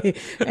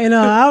 And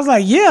I was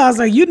like,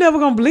 you never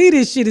gonna believe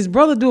this shit. His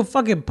brother do a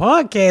fucking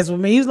podcast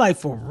with me. He was like,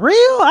 for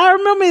real? I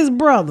remember his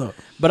brother.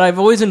 But I've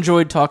always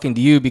enjoyed talking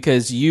to you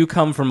because you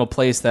come from a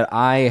place that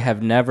I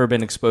have never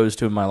been exposed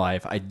to in my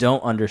life. I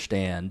don't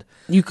understand.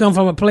 You come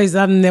from a place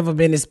I've never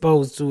been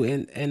exposed to,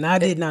 and I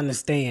didn't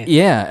understand.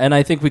 Yeah, and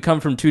I think we come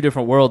from 2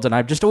 different worlds, and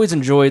I've just always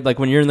enjoyed, like,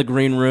 when you're in the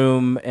green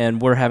room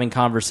and we're having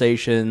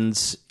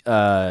conversations,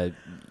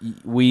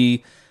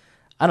 we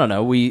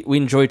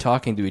enjoy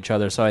talking to each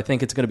other, so I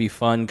think it's going to be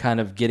fun kind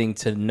of getting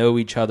to know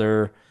each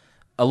other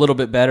a little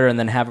bit better and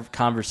then have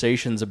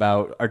conversations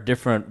about our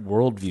different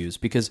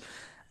worldviews, because...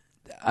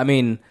 I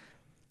mean,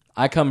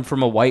 I come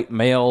from a white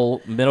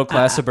male,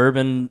 middle-class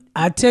suburban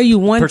I tell you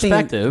one thing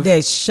perspective.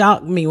 that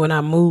shocked me when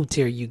I moved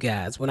here, you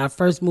guys. When I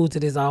first moved to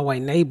this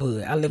all-white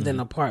neighborhood, I lived in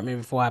an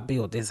apartment before I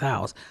built this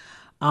house.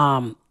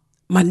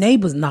 My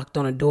neighbors knocked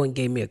on the door and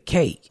gave me a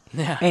cake.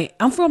 Yeah. And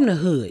I'm from the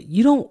hood.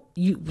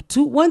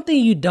 One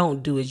thing you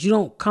don't do is you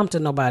don't come to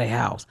nobody's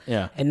house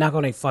and knock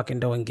on their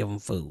fucking door and give them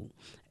food,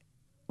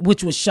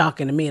 which was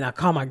shocking to me. And I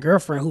called my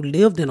girlfriend who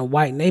lived in a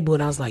white neighborhood,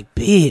 and I was like,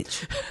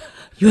 bitch,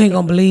 you ain't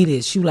gonna believe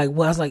this. She was like,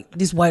 well, I was like,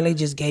 this white lady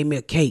just gave me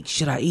a cake.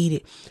 Should I eat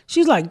it?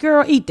 She was like,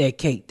 girl, eat that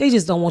cake. They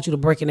just don't want you to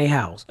break in their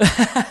house.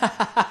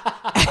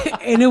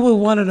 And it was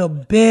one of the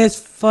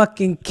best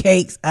fucking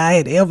cakes I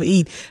had ever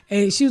eaten.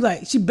 And she was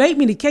like, she baked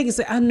me the cake and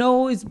said, I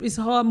know it's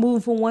hard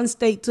moving from one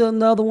state to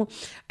another one.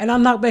 And I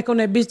knocked back on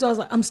that bitch door. I was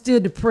like, I'm still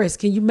depressed.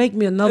 Can you make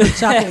me another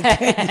chocolate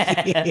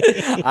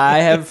cake?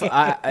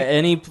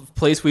 Any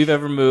place we've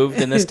ever moved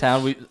in this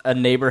town, a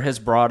neighbor has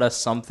brought us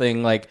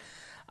something like,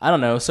 I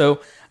don't know.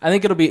 So I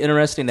think it'll be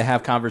interesting to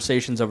have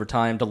conversations over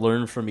time to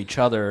learn from each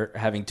other,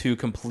 having two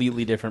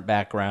completely different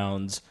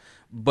backgrounds,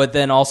 but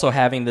then also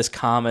having this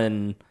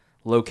common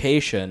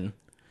location,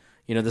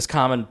 this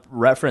common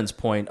reference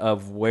point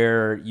of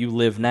where you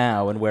live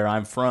now and where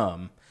I'm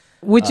from.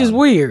 Which is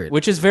weird.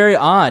 Which is very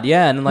odd,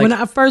 yeah. And when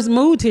I first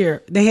moved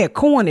here, they had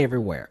corn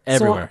everywhere.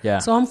 Everywhere, yeah.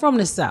 So I'm from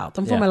the South.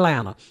 I'm from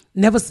Atlanta.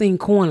 Never seen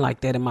corn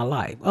like that in my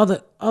life,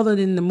 other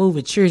than the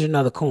movie Children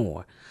of the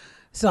Corn.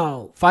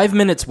 So 5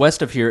 minutes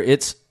west of here,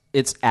 it's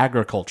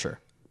agriculture.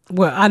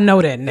 Well, I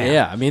know that now.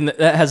 Yeah, I mean,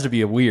 that has to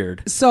be a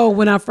weird. So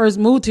when I first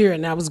moved here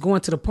and I was going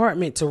to the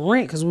apartment to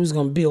rent because we was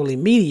going to build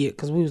immediate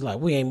because we was like,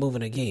 we ain't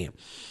moving again.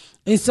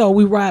 And so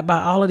we ride by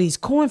all of these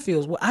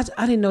cornfields. Well, I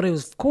didn't know there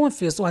was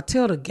cornfields. So I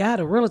tell the guy,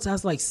 the realtor, I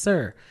was like,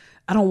 sir,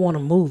 I don't want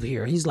to move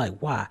here. He's like,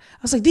 why? I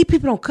was like, these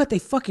people don't cut their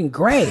fucking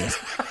grass.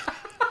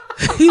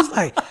 He's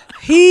like,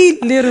 he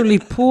literally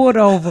pulled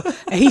over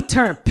and he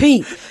turned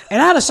pink.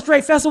 And I had a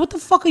straight face. I said, what the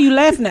fuck are you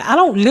laughing at? I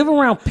don't live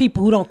around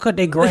people who don't cut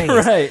their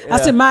grass. Right, yeah. I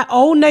said, my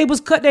old neighbors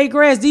cut their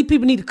grass. These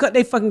people need to cut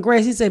their fucking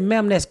grass. He said,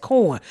 ma'am, that's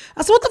corn.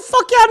 I said, what the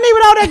fuck y'all need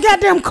with all that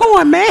goddamn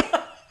corn, man?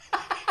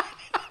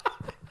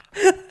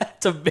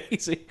 That's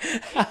amazing.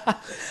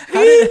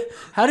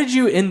 How did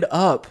you end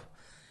up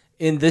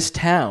in this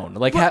town?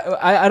 Like,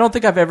 I don't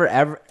think I've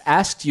ever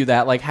asked you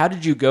that. Like, how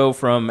did you go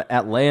from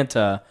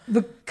Atlanta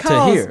to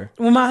here?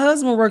 Well, my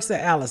husband works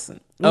at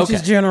Allison, which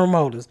is General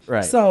Motors.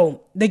 Right.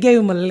 So they gave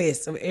him a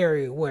list of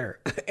area where,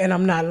 and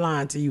I'm not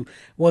lying to you,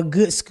 what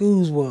good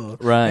schools were,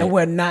 right, and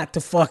where not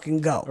to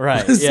fucking go.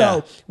 Right.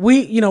 So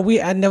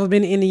I'd never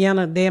been to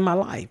Indiana a day in my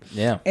life.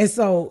 Yeah. And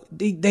so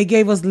they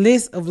gave us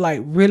lists of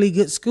like really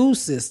good school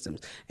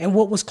systems and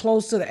what was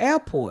close to the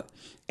airport.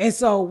 And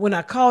so when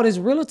I called this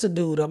realtor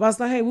dude up, I was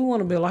like, hey, we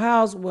want to build a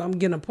house. Well, I'm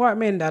getting an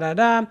apartment,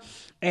 da-da-da.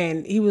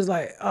 And he was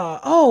like,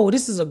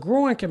 this is a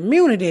growing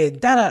community. I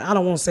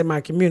don't want to say my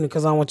community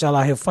because I don't want y'all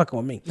out here fucking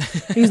with me.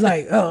 He's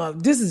like,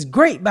 this is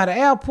great by the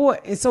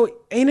airport. And so it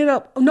ended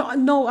up,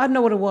 no, I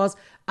know what it was.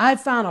 I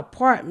found an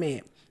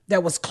apartment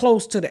that was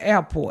close to the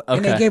airport. Okay.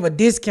 And they gave a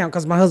discount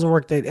because my husband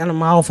worked there. And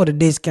I'm all for the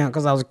discount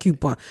because I was a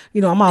coupon.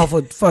 I'm all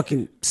for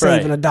fucking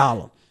saving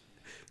 $1.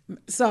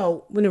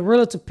 So when the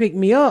realtor picked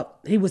me up,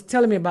 he was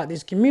telling me about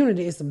this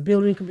community. It's a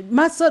building.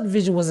 My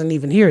subdivision wasn't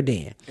even here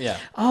then. Yeah.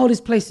 Oh,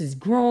 this place is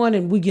growing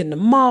and we getting the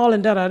mall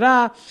and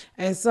da-da-da.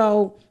 And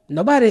so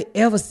nobody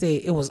ever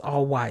said it was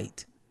all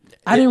white.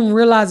 I didn't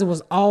realize it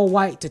was all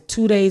white till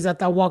 2 days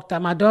after I walked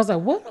out my door. I was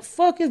like, what the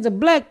fuck is the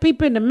black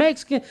people and the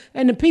Mexican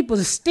and the people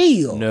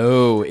still?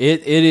 No,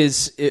 it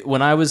is.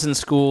 When I was in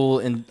school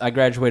and I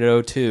graduated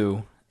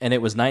 2002 and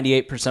it was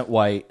 98%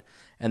 white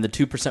and the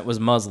 2% was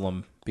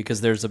Muslim,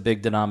 because there's a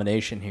big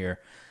denomination here.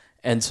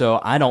 And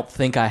so I don't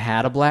think I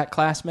had a black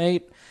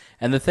classmate.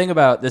 And the thing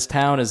about this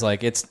town is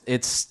like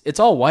it's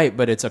all white,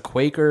 but it's a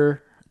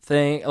Quaker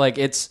thing. Like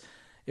it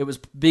was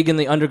big in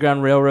the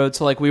Underground Railroad,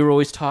 so like we were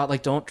always taught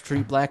like don't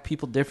treat black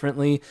people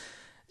differently.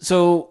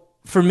 So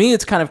for me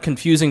it's kind of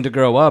confusing to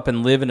grow up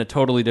and live in a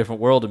totally different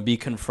world and be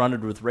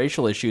confronted with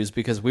racial issues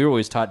because we were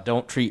always taught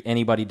don't treat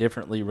anybody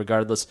differently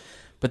regardless.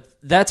 But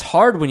that's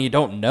hard when you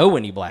don't know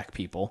any black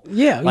people.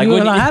 Yeah, like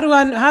how do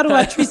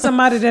I treat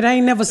somebody that I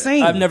ain't never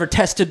seen? I've never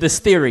tested this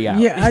theory out.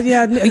 Yeah,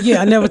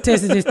 I never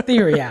tested this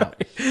theory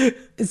out.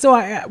 And so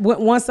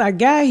once I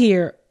got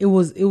here, it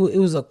was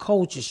a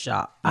culture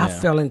shock. Yeah. I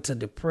fell into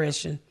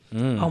depression.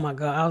 Oh my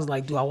God, I was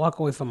like, do I walk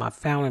away from my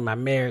family, my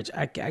marriage?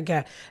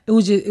 It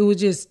was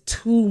just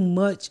too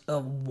much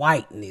of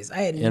whiteness. I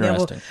had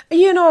never,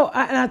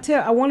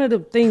 one of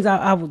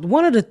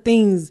the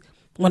things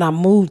when I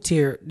moved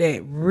here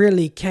that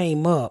really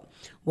came up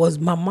was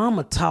my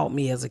mama taught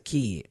me as a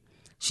kid.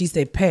 She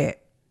said,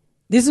 Pat,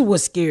 this is what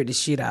scared the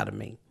shit out of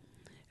me.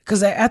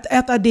 Because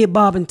after I did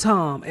Bob and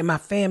Tom and my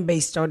fan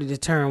base started to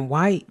turn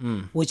white,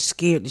 which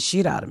scared the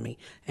shit out of me.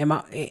 And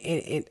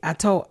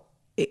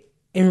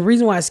the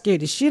reason why it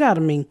scared the shit out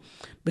of me,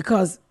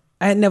 because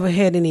I had never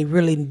had any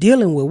really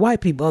dealing with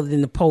white people other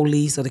than the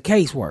police or the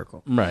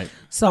caseworker. Right.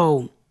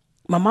 So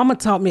my mama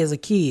taught me as a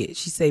kid,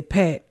 she said,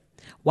 Pat,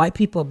 white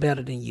people are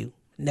better than you.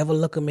 Never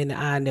look them in the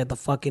eye and they're the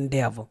fucking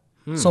devil.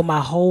 So my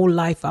whole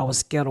life I was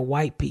scared of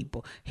white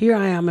people. Here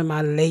I am in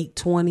my late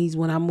 20s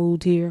when I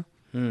moved here.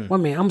 Well,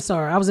 man, I'm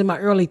sorry. I was in my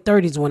early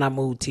 30s when I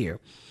moved here.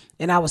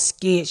 And I was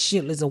scared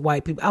shitless of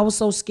white people. I was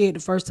so scared the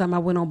first time I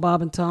went on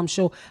Bob and Tom's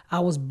show, I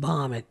was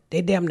bombing.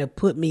 They damn near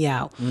put me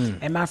out.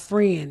 And my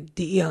friend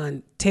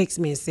Dion texted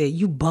me and said,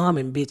 you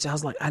bombing, bitch. I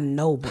was like, I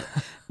know,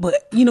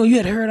 but you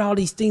had heard all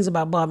these things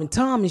about Bob and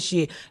Tom and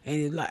shit.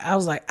 And I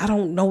was like, I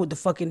don't know what to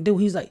fucking do.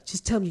 He's like,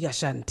 just tell me you got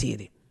shot in the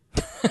titty.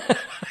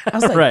 I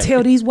was like, right.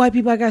 Tell these white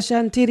people I got shot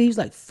in the titty. He was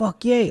like,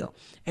 fuck yeah.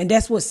 And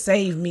that's what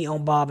saved me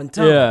on Bob and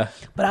Tom. Yeah.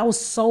 But I was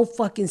so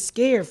fucking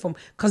scared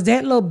because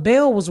that little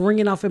bell was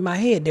ringing off in my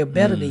head. They're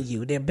better than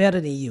you. They're better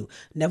than you.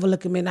 Never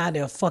look at me now.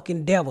 They're a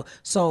fucking devil.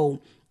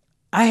 So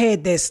I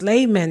had that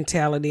slave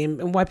mentality,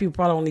 and white people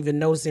probably don't even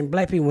notice in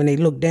black people when they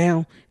look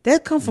down.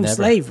 That comes from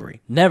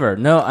slavery. Never.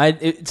 No,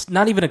 it's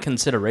not even a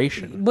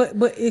consideration. But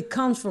it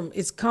come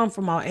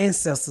from our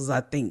ancestors.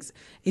 I think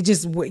it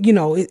just, you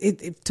know,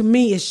 it to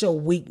me it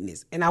showed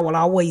weakness, and I would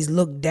always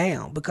look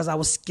down because I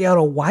was scared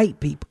of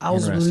white people. I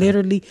was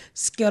literally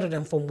scared of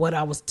them from what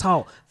I was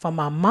taught from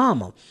my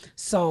mama.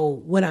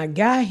 So when I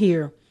got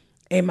here,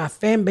 and my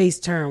fan base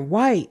turned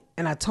white,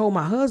 and I told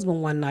my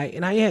husband one night,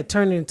 and I had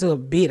turned it into a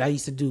bit I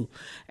used to do,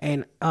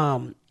 and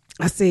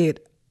I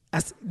said,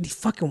 these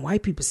fucking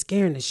white people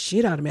scaring the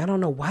shit out of me. I don't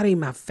know why they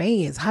my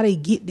fans, how they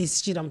get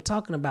this shit I'm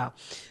talking about.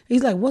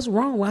 He's like, what's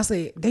wrong? Well, I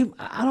said,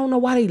 I don't know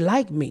why they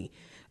like me.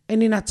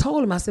 And then I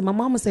told him, I said, my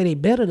mama said they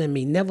better than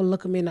me. Never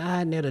look them in the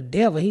eye and they're the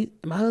devil.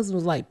 My husband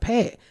was like,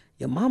 Pat,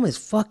 your mama is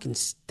fucking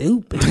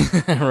stupid.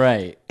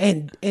 Right.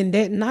 And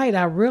that night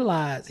I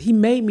realized, he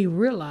made me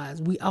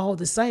realize we all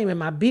the same. And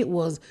my bit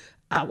was,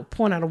 I would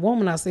point out a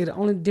woman, I say the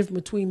only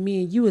difference between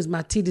me and you is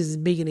my titties is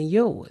bigger than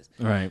yours.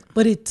 Right.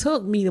 But it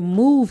took me to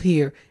move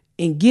here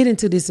and get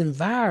into this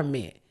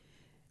environment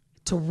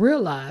to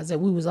realize that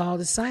we was all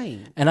the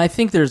same. And I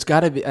think there's got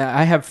to be,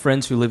 I have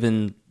friends who live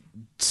in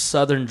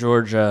southern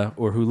Georgia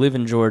or who live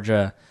in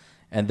Georgia,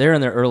 and they're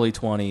in their early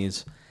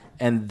 20s,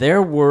 and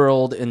their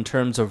world in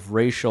terms of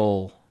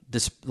racial,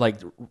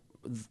 white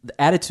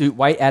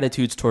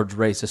attitudes towards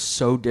race is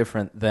so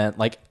different than,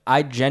 like,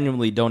 I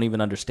genuinely don't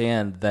even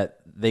understand that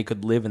they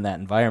could live in that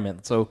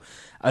environment. So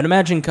I'd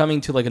imagine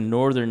coming to like a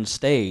northern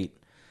state,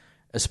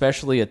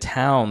 especially a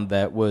town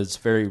that was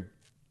very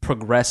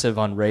progressive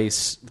on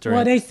race.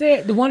 Well, they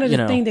said one of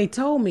the things they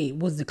told me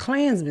was the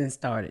Klansmen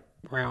started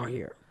around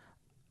here.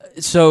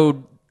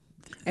 So,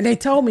 and they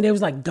told me, they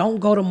was like, don't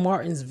go to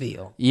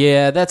Martinsville.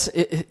 Yeah, that's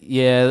it.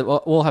 Yeah,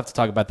 we'll have to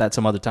talk about that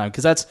some other time,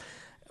 because that's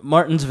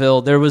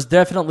Martinsville. There was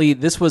definitely,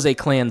 this was a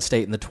Klan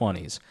state in the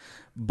 20s,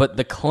 but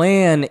the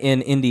Klan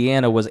in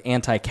Indiana was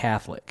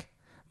anti-Catholic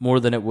more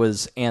than it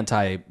was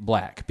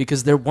anti-black,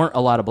 because there weren't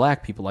a lot of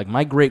black people. Like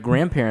my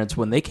great-grandparents,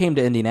 when they came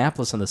to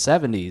Indianapolis in the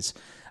 70s,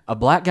 a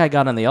black guy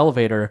got on the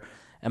elevator,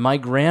 and my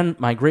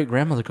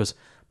great-grandmother goes,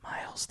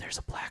 Miles, there's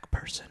a black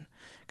person.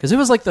 Because it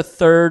was like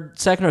the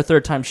second or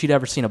third time she'd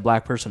ever seen a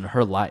black person in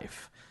her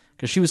life.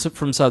 Because she was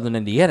from southern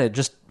Indiana. It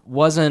just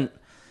wasn't,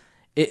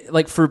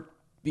 like for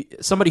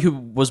somebody who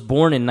was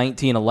born in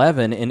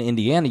 1911 in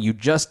Indiana, you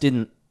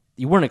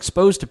weren't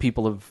exposed to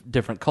people of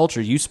different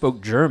cultures. You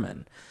spoke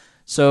German.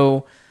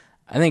 So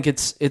I think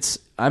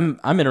I'm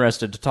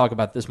interested to talk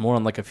about this more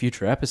on like a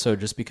future episode,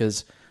 just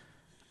because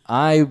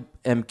I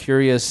am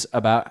curious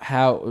about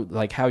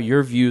how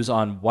your views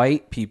on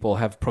white people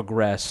have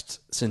progressed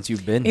since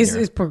you've been here.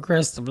 It's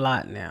progressed a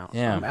lot now.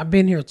 Yeah. I've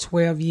been here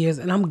 12 years,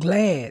 and I'm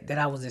glad that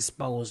I was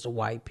exposed to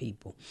white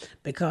people,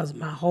 because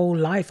my whole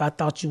life I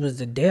thought you was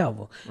the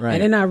devil. Right.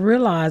 And then I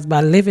realized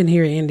by living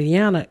here in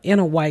Indiana in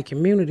a white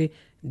community,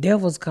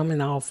 devils come in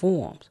all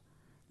forms.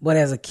 But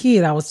as a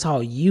kid, I was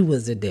taught you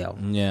was the devil.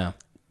 Yeah.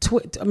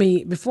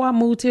 Before I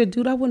moved here,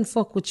 dude, I wouldn't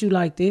fuck with you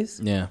like this.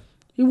 Yeah.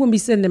 You wouldn't be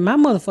sitting in my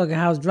motherfucking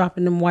house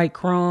dropping them white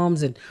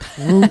crumbs and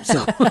roots.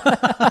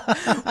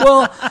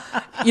 Well,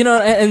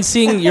 and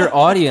seeing your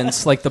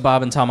audience, like the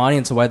Bob and Tom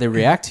audience, and why they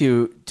react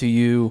to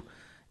you,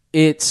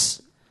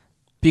 it's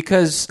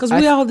because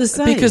we all the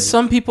same. Because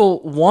some people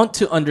want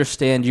to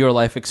understand your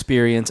life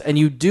experience, and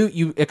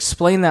you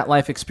explain that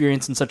life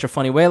experience in such a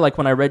funny way. Like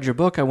when I read your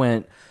book, I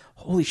went,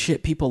 holy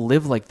shit, people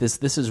live like this.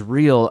 This is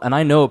real. And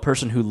I know a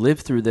person who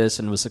lived through this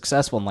and was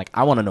successful, and like,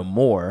 I want to know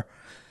more.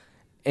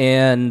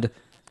 And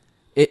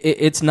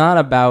it's not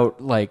about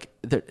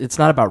it's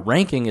not about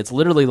ranking. It's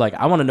literally like,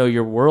 I want to know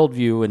your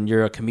worldview, and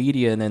you're a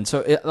comedian. And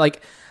so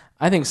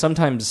I think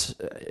sometimes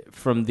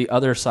from the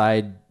other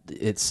side,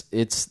 it's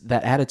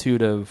that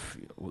attitude of,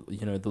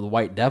 the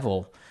white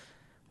devil,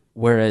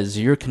 whereas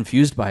you're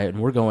confused by it and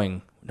we're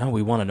going, no,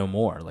 we want to know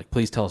more. Like,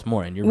 please tell us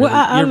more. And you're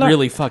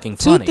really fucking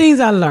funny. Two things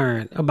I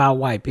learned about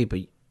white people.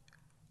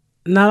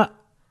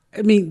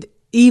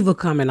 Evil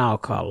come in all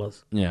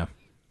colors. Yeah.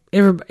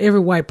 Every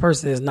white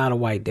person is not a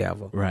white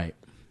devil. Right.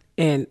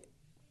 And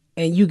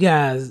you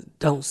guys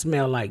don't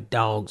smell like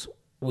dogs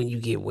when you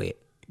get wet.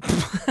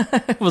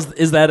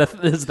 Is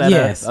that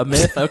Yes. a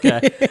myth?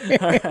 Okay.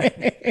 All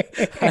right.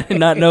 I did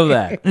not know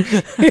that.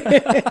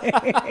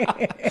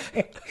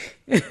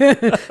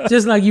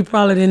 Just like you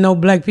probably didn't know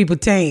black people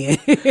tan.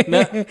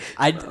 No,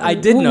 I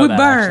did know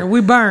that.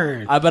 We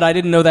burn. But I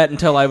didn't know that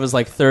until I was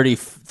like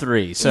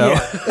 33. So,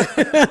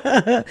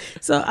 yeah.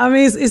 So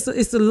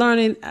it's a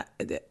learning.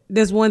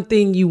 There's one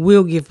thing you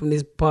will get from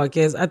this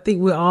podcast. I think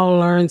we all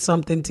learn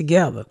something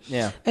together.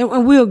 Yeah.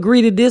 And we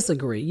agree to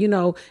disagree. In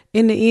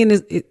the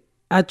end,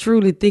 I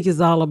truly think it's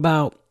all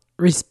about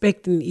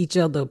respecting each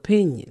other's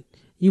opinion.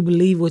 You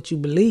believe what you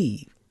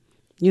believe.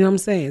 You know what I'm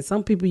saying?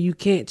 Some people, you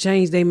can't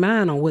change their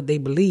mind on what they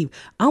believe.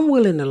 I'm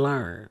willing to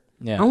learn.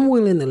 Yeah. I'm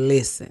willing to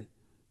listen.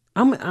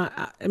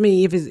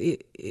 If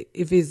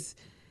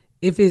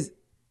it's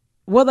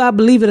whether I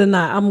believe it or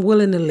not, I'm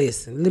willing to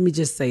listen. Let me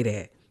just say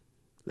that.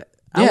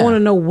 I want to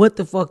know what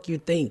the fuck you're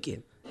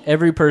thinking.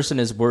 every person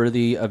is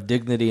worthy of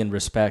dignity and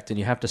respect, and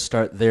you have to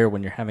start there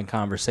when you're having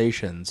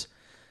conversations.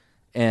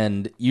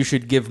 And you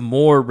should give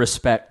more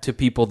respect to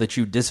people that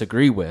you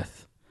disagree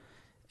with,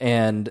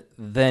 and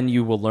then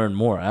you will learn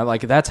more.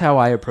 That's how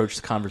I approach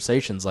the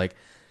conversations. Like,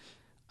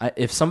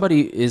 if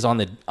somebody is on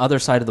the other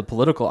side of the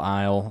political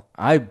aisle,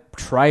 I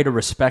try to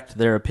respect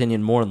their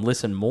opinion more and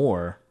listen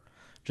more.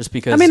 Just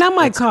because, I mean, I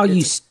might call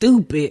you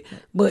stupid,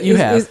 but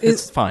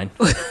it's fine.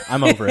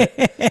 I'm over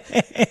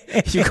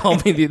it. You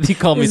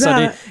call me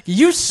Sunday.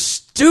 You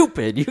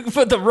stupid. You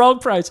put the wrong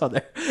price on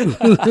there.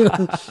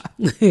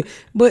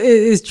 But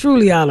it's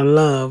truly out of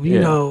love,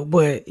 you know.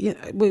 But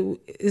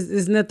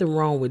it's nothing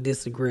wrong with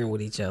disagreeing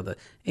with each other.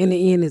 In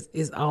the end,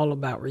 it's all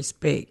about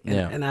respect,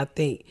 and I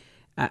think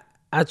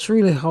I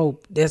truly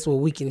hope that's what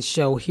we can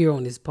show here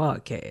on this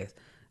podcast.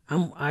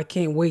 I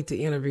can't wait to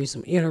interview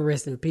some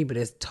interesting people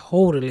that's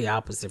totally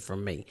opposite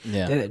from me.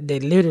 Yeah.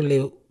 That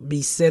literally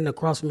be sitting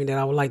across from me that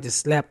I would like to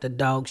slap the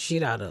dog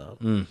shit out of.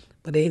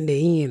 But in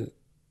the end,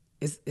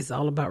 it's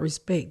all about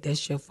respect.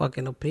 That's your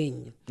fucking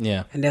opinion.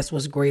 Yeah. And that's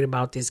what's great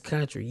about this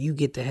country. You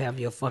get to have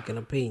your fucking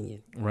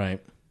opinion.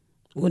 Right.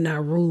 We're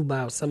not rude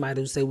about somebody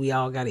who say we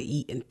all got to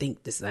eat and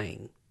think the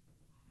same.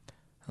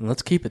 And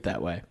let's keep it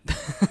that way.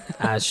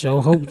 I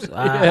sure hope so.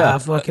 I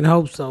fucking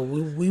hope so.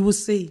 We will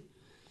see.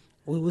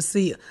 We will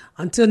see.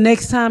 Until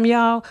next time,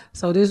 y'all.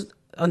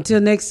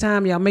 Until next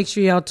time, y'all, make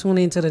sure y'all tune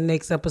into the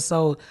next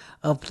episode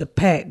of The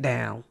Pat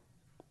Down.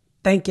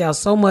 Thank y'all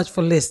so much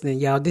for listening,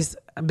 y'all. This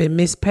I've been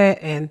Miss Pat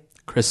and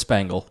Chris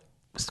Spangle.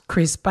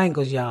 Chris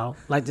Spangles, y'all.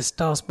 Like the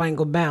Star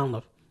Spangled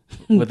Banner.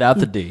 Without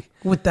the D.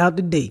 Without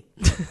the D.